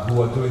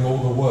who are doing all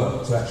the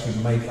work to actually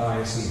make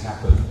ISE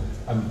happen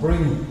and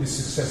bring this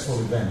successful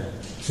event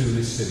to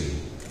this city.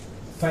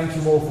 Thank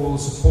you all for all the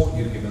support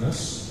you've given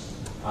us.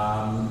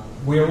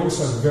 We are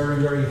also very,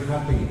 very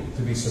happy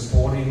to be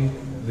supporting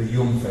the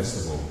YUM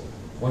Festival.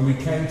 When we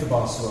came to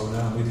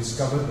Barcelona, we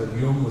discovered that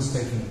YUM was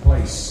taking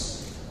place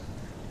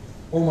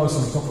almost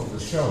on top of the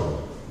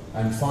show,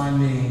 and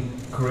finding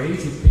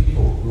creative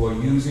people who are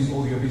using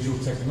audiovisual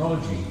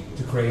technology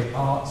to create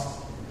art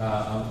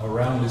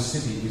around the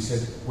city. We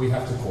said we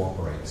have to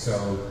cooperate,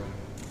 so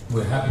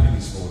we're happy to be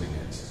supporting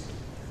it.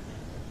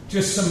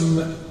 Just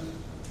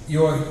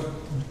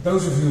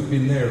those of you who've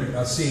been there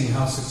are seeing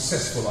how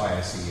successful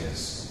ISE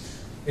is.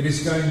 It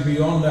is going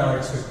beyond our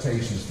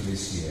expectations for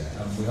this year,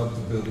 and we hope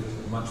to build it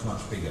much,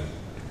 much bigger.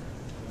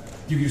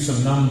 Give you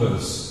some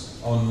numbers.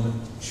 On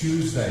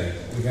Tuesday,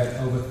 we had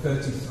over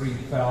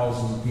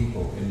 33,000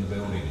 people in the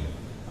building,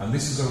 and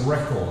this is a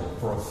record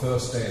for a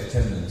first day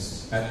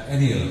attendance at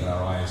any of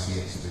our ISE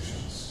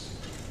exhibitions.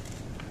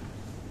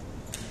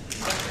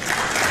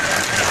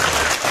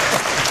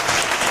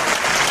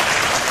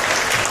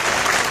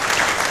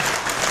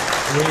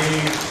 We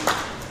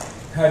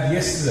had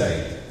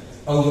yesterday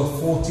over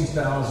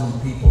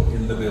 40,000 people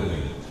in the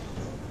building.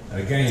 And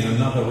again,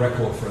 another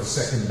record for a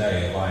second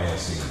day of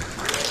ISE.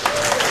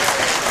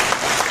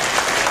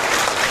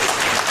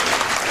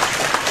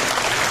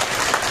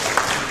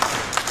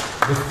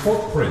 The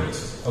footprint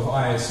of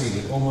ISE,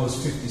 with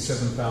almost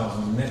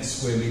 57,000 net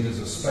square meters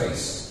of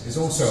space, is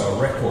also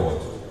a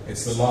record.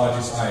 It's the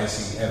largest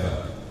ISE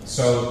ever.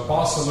 So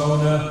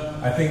Barcelona,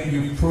 I think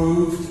you've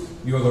proved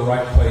you're the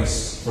right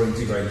place for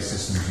Integrated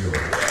Systems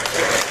Europe.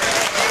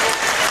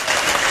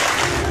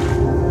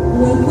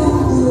 Welcome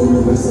to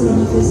the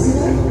Barcelona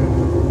Festival.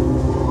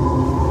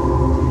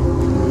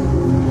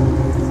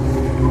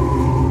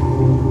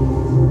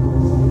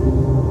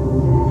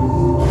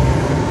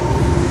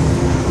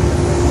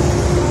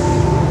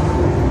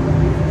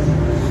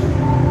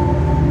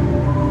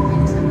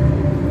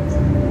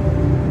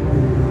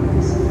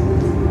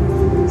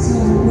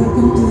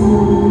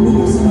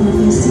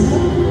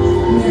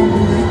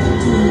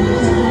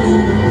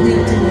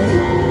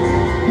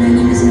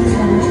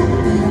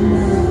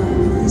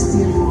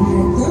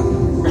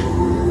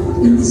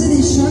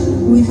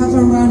 We have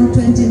around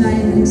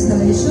 29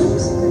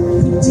 installations,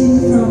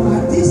 15 from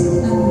artists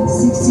and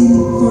 16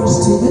 for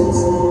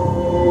students.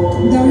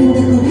 During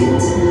the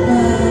COVID,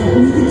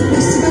 we did the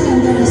festival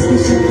under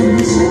special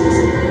conditions,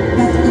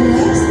 but at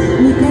last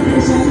we can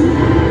rejoin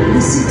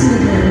the city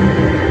again.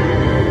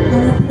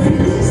 Our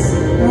priorities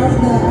are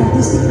the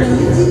artistic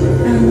quality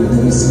and the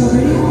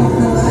discovery of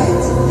the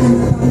light and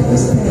the public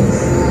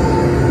space.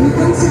 We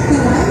concept the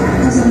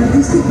light as an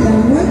artistic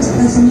language,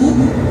 as not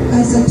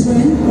as a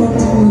trend or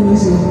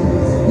technology.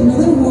 In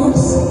other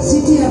words,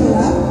 City Art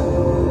Lab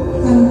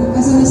and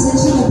as an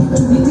essential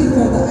opportunity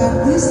for the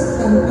artists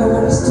and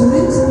our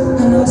students,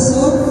 and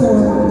also for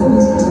the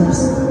visitors.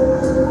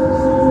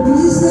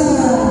 This is the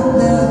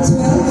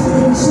 12th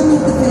edition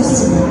of the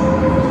festival.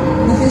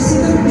 The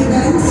festival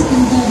begins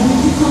in the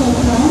beautiful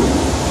town,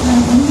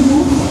 and we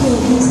moved to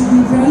this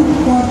different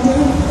quarter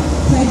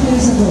 5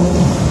 years ago.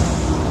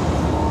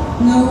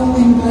 Now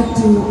I'm glad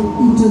to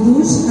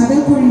introduce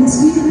Abel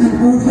Korinsky and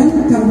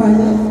Orhan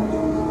Carvalho.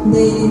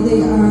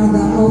 They are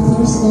the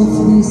authors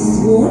of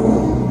this work,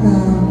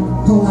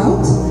 Call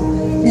Out,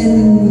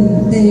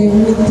 and they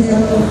will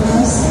tell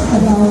us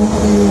about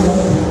their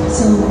work.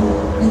 So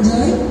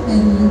enjoy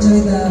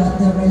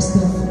the rest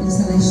of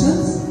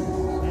installations.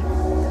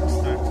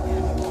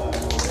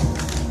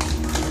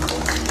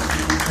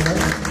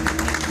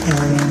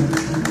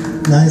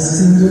 Nice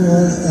seeing you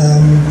all.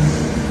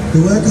 The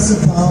work is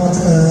about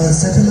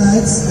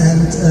satellites,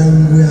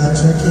 and we are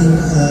tracking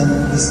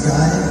the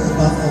sky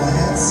above our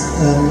heads,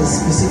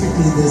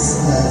 specifically this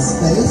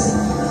space,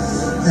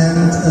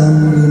 and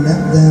we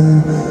map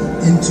them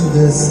into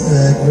this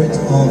grid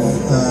of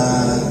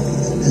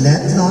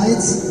LED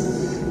lights,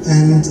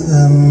 and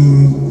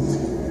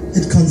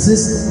it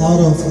consists out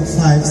of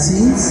 5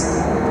 scenes,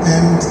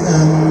 and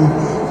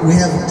we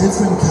have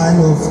different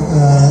kind of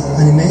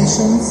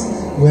animations.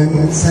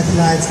 When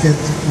satellites get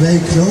very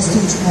close to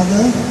each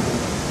other,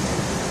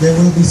 there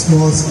will be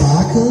small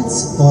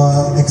sparkles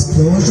or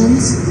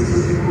explosions.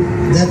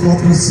 That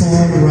what we saw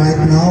right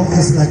now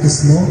is like a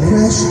snow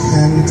crash,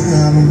 and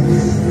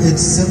it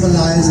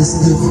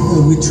symbolizes if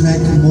we track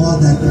more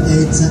than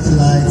 8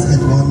 satellites at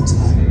one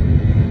time.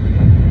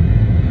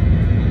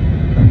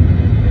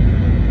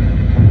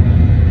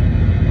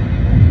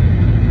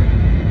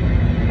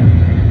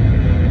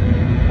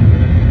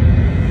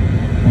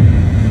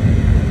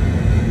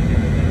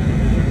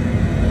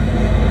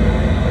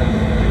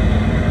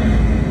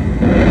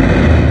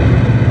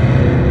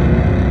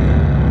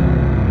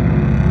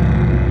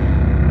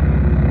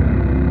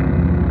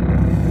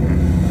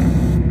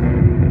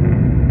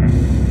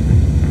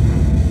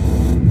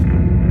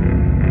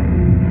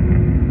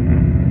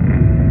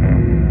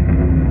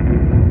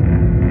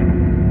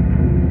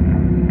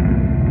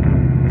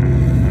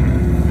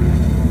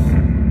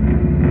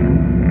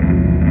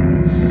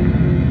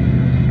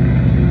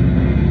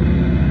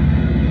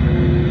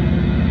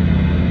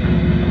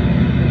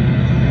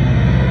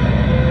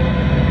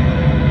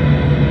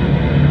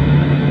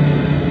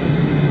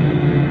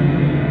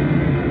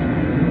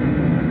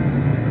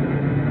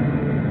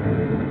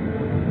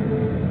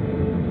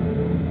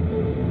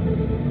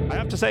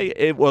 to say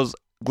it was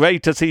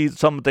great to see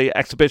some of the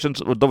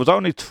exhibitions. There was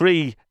only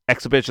 3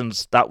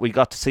 exhibitions that we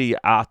got to see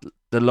at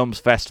the Lums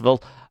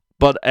Festival,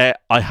 but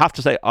I have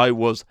to say I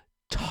was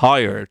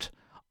tired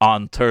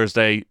on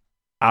Thursday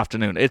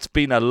afternoon. It's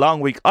been a long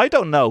week. I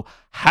don't know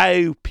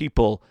how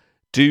people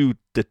do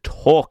the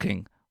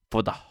talking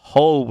for the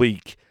whole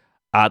week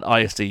at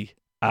ISE,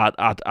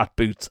 at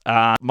Boots.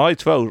 My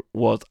throat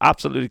was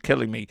absolutely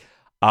killing me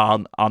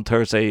on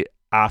Thursday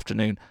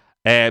afternoon.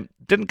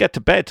 Didn't get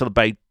to bed till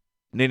about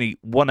nearly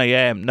 1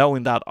 a.m,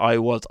 knowing that I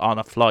was on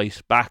a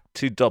flight back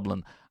to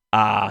Dublin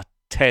at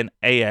 10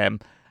 a.m.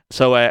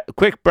 So a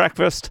quick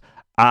breakfast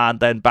and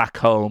then back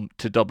home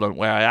to Dublin,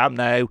 where I am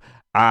now,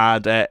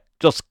 and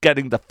just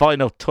getting the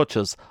final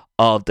touches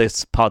of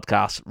this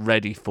podcast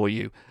ready for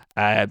you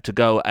to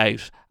go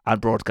out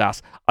and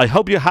broadcast. I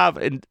hope you have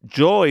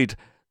enjoyed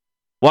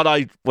what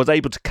I was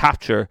able to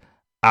capture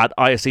at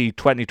ISE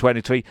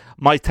 2023.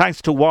 My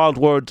thanks to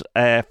Wildwood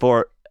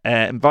for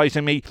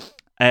inviting me,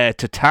 to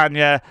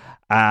Tanya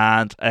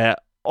and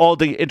all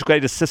the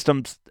Integrated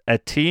Systems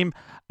team.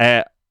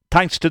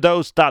 Thanks to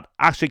those that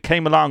actually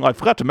came along. I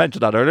forgot to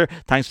mention that earlier.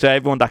 Thanks to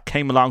everyone that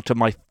came along to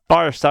my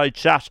fireside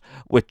chat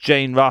with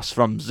Jane Ross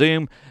from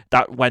Zoom.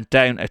 That went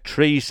down a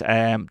treat,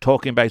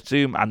 talking about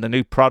Zoom and the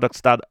new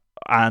products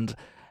and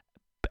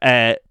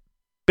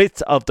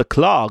bits of the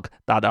clog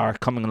that are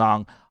coming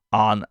along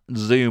on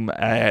Zoom.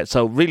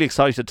 So really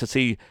excited to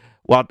see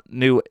what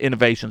new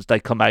innovations they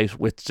come out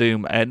with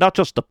Zoom. Not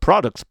just the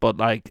products, but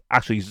like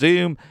actually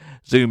Zoom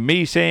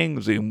Meeting,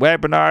 Zoom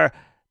Webinar.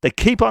 They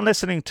keep on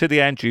listening to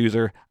the end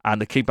user and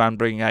they keep on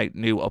bringing out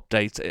new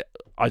updates.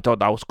 I thought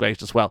that was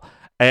great as well.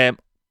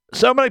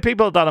 So many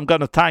people that I'm going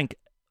to thank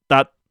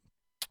that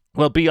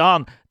will be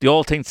on the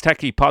All Things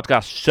Techie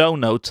podcast show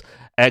notes.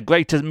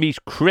 Great to meet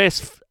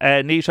Chris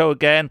Neto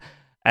again.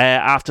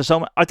 After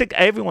so much, I think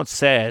everyone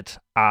said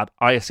at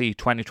ISE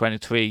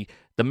 2023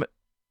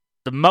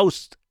 the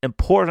most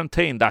important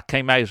thing that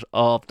came out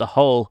of the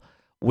whole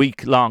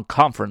week-long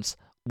conference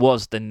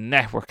was the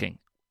networking.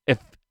 It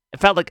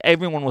felt like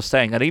everyone was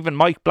saying, and even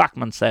Mike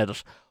Blackman said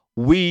it,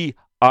 we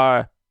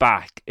are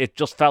back. It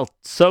just felt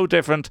so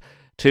different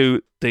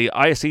to the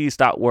ISEs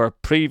that were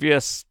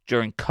previous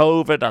during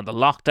COVID and the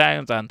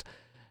lockdowns, and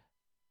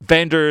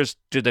vendors,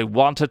 did they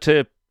wanted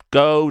to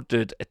go?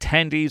 Did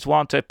attendees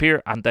want to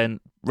appear? And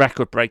then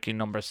record-breaking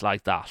numbers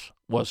like that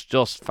was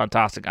just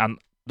fantastic. And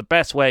the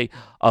best way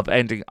of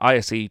ending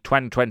ISE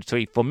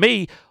 2023 for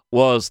me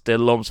was the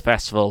Lums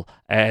Festival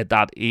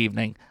that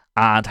evening,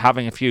 and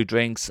having a few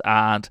drinks,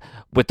 and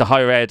with the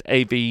Higher Ed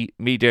AV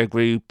Media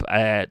Group,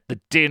 the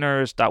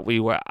dinners that we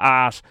were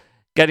at,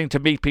 getting to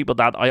meet people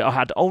that I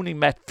had only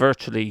met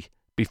virtually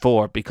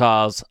before,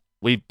 because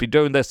we've been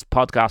doing this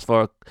podcast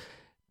for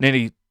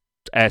nearly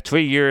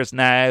 3 years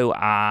now,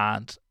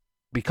 and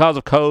because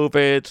of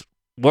COVID,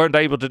 weren't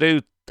able to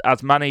do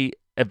as many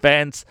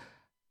events.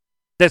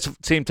 This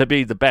seemed to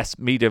be the best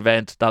media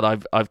event that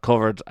I've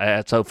covered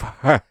so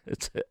far.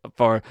 It's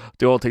for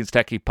the All Things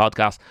Techie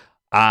podcast,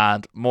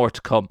 and more to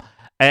come.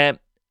 Don't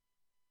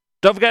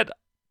forget,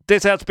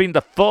 this has been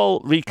the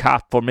full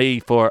recap for me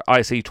for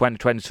ISE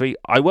 2023.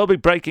 I will be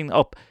breaking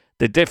up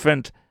the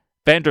different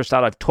vendors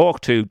that I've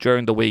talked to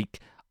during the week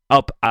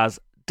up as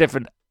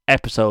different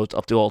episodes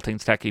of the All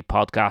Things Techie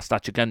podcast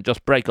that you can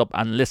just break up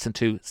and listen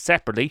to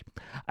separately.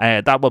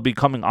 That will be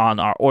coming on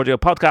our audio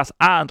podcast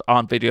and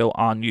on video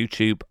on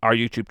YouTube, our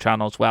YouTube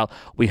channel as well.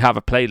 We have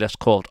a playlist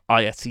called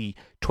ISE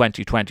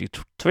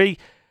 2023.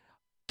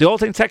 The All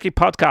Things Techie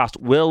podcast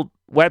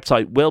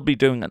website will be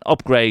doing an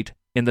upgrade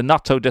in the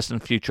not so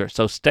distant future,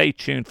 so stay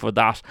tuned for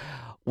that.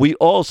 I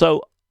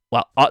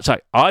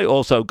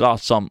also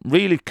got some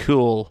really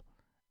cool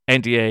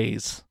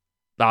NDAs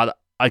that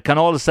I can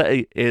only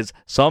say is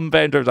some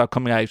vendors are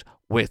coming out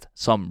with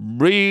some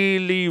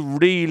really,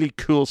 really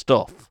cool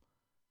stuff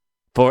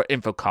for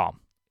Infocom.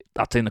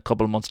 That's in a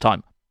couple of months'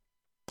 time.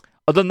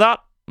 Other than that,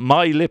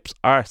 my lips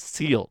are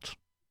sealed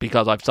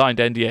because I've signed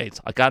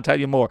NDAs. I can't tell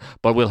you more,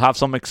 but we'll have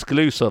some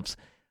exclusives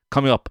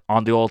coming up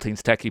on the All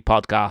Things Techie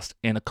podcast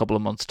in a couple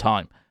of months'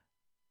 time.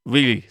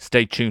 Really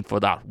stay tuned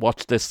for that.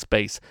 Watch this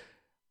space.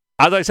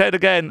 As I said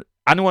again,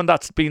 anyone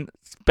that's been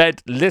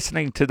spent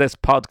listening to this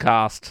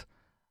podcast,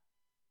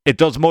 it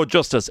does more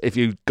justice if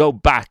you go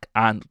back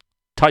and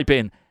type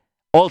in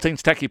All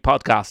Things Techie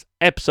podcast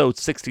episode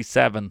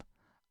 67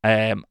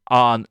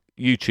 on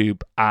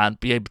YouTube and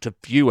be able to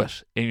view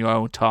it in your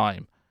own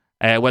time.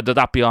 Whether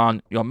that be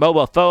on your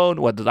mobile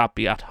phone, whether that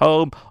be at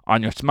home,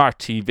 on your smart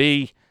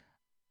TV,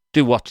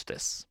 do watch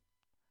this.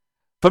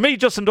 For me,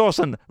 Justin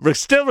Dawson, we're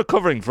still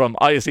recovering from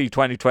ISE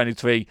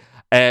 2023.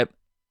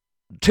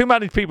 Too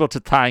many people to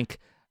thank.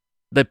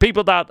 The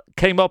people that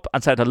came up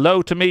and said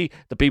hello to me,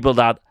 the people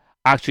that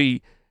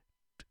actually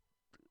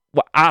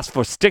asked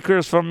for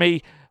stickers from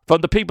me, from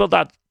the people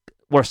that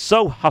were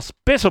so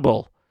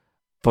hospitable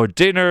for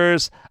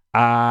dinners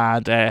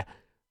and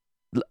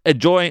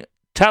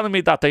telling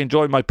me that they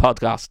enjoyed my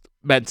podcast,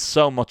 meant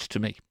so much to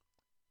me.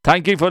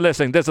 Thank you for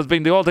listening. This has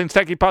been the All Things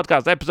Techie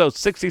podcast, episode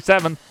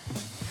 67.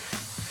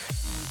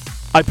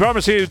 I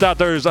promise you that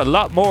there's a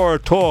lot more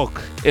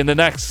talk in the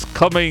next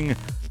coming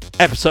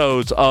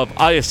episodes of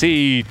ISE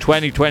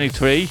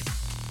 2023.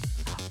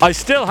 I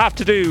still have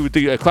to do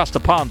the Across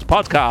the Pond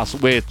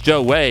podcast with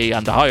Joe Way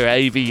and the Higher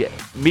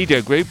AV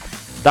Media Group.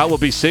 That will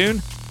be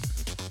soon.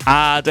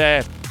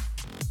 And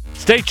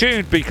stay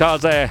tuned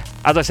because, as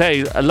I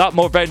say, a lot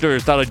more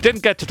vendors that I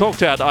didn't get to talk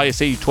to at ISE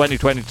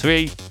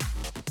 2023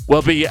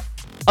 will be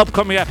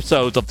upcoming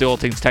episodes of the All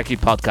Things Techie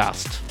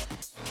podcast.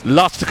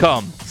 Lots to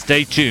come.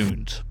 Stay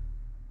tuned.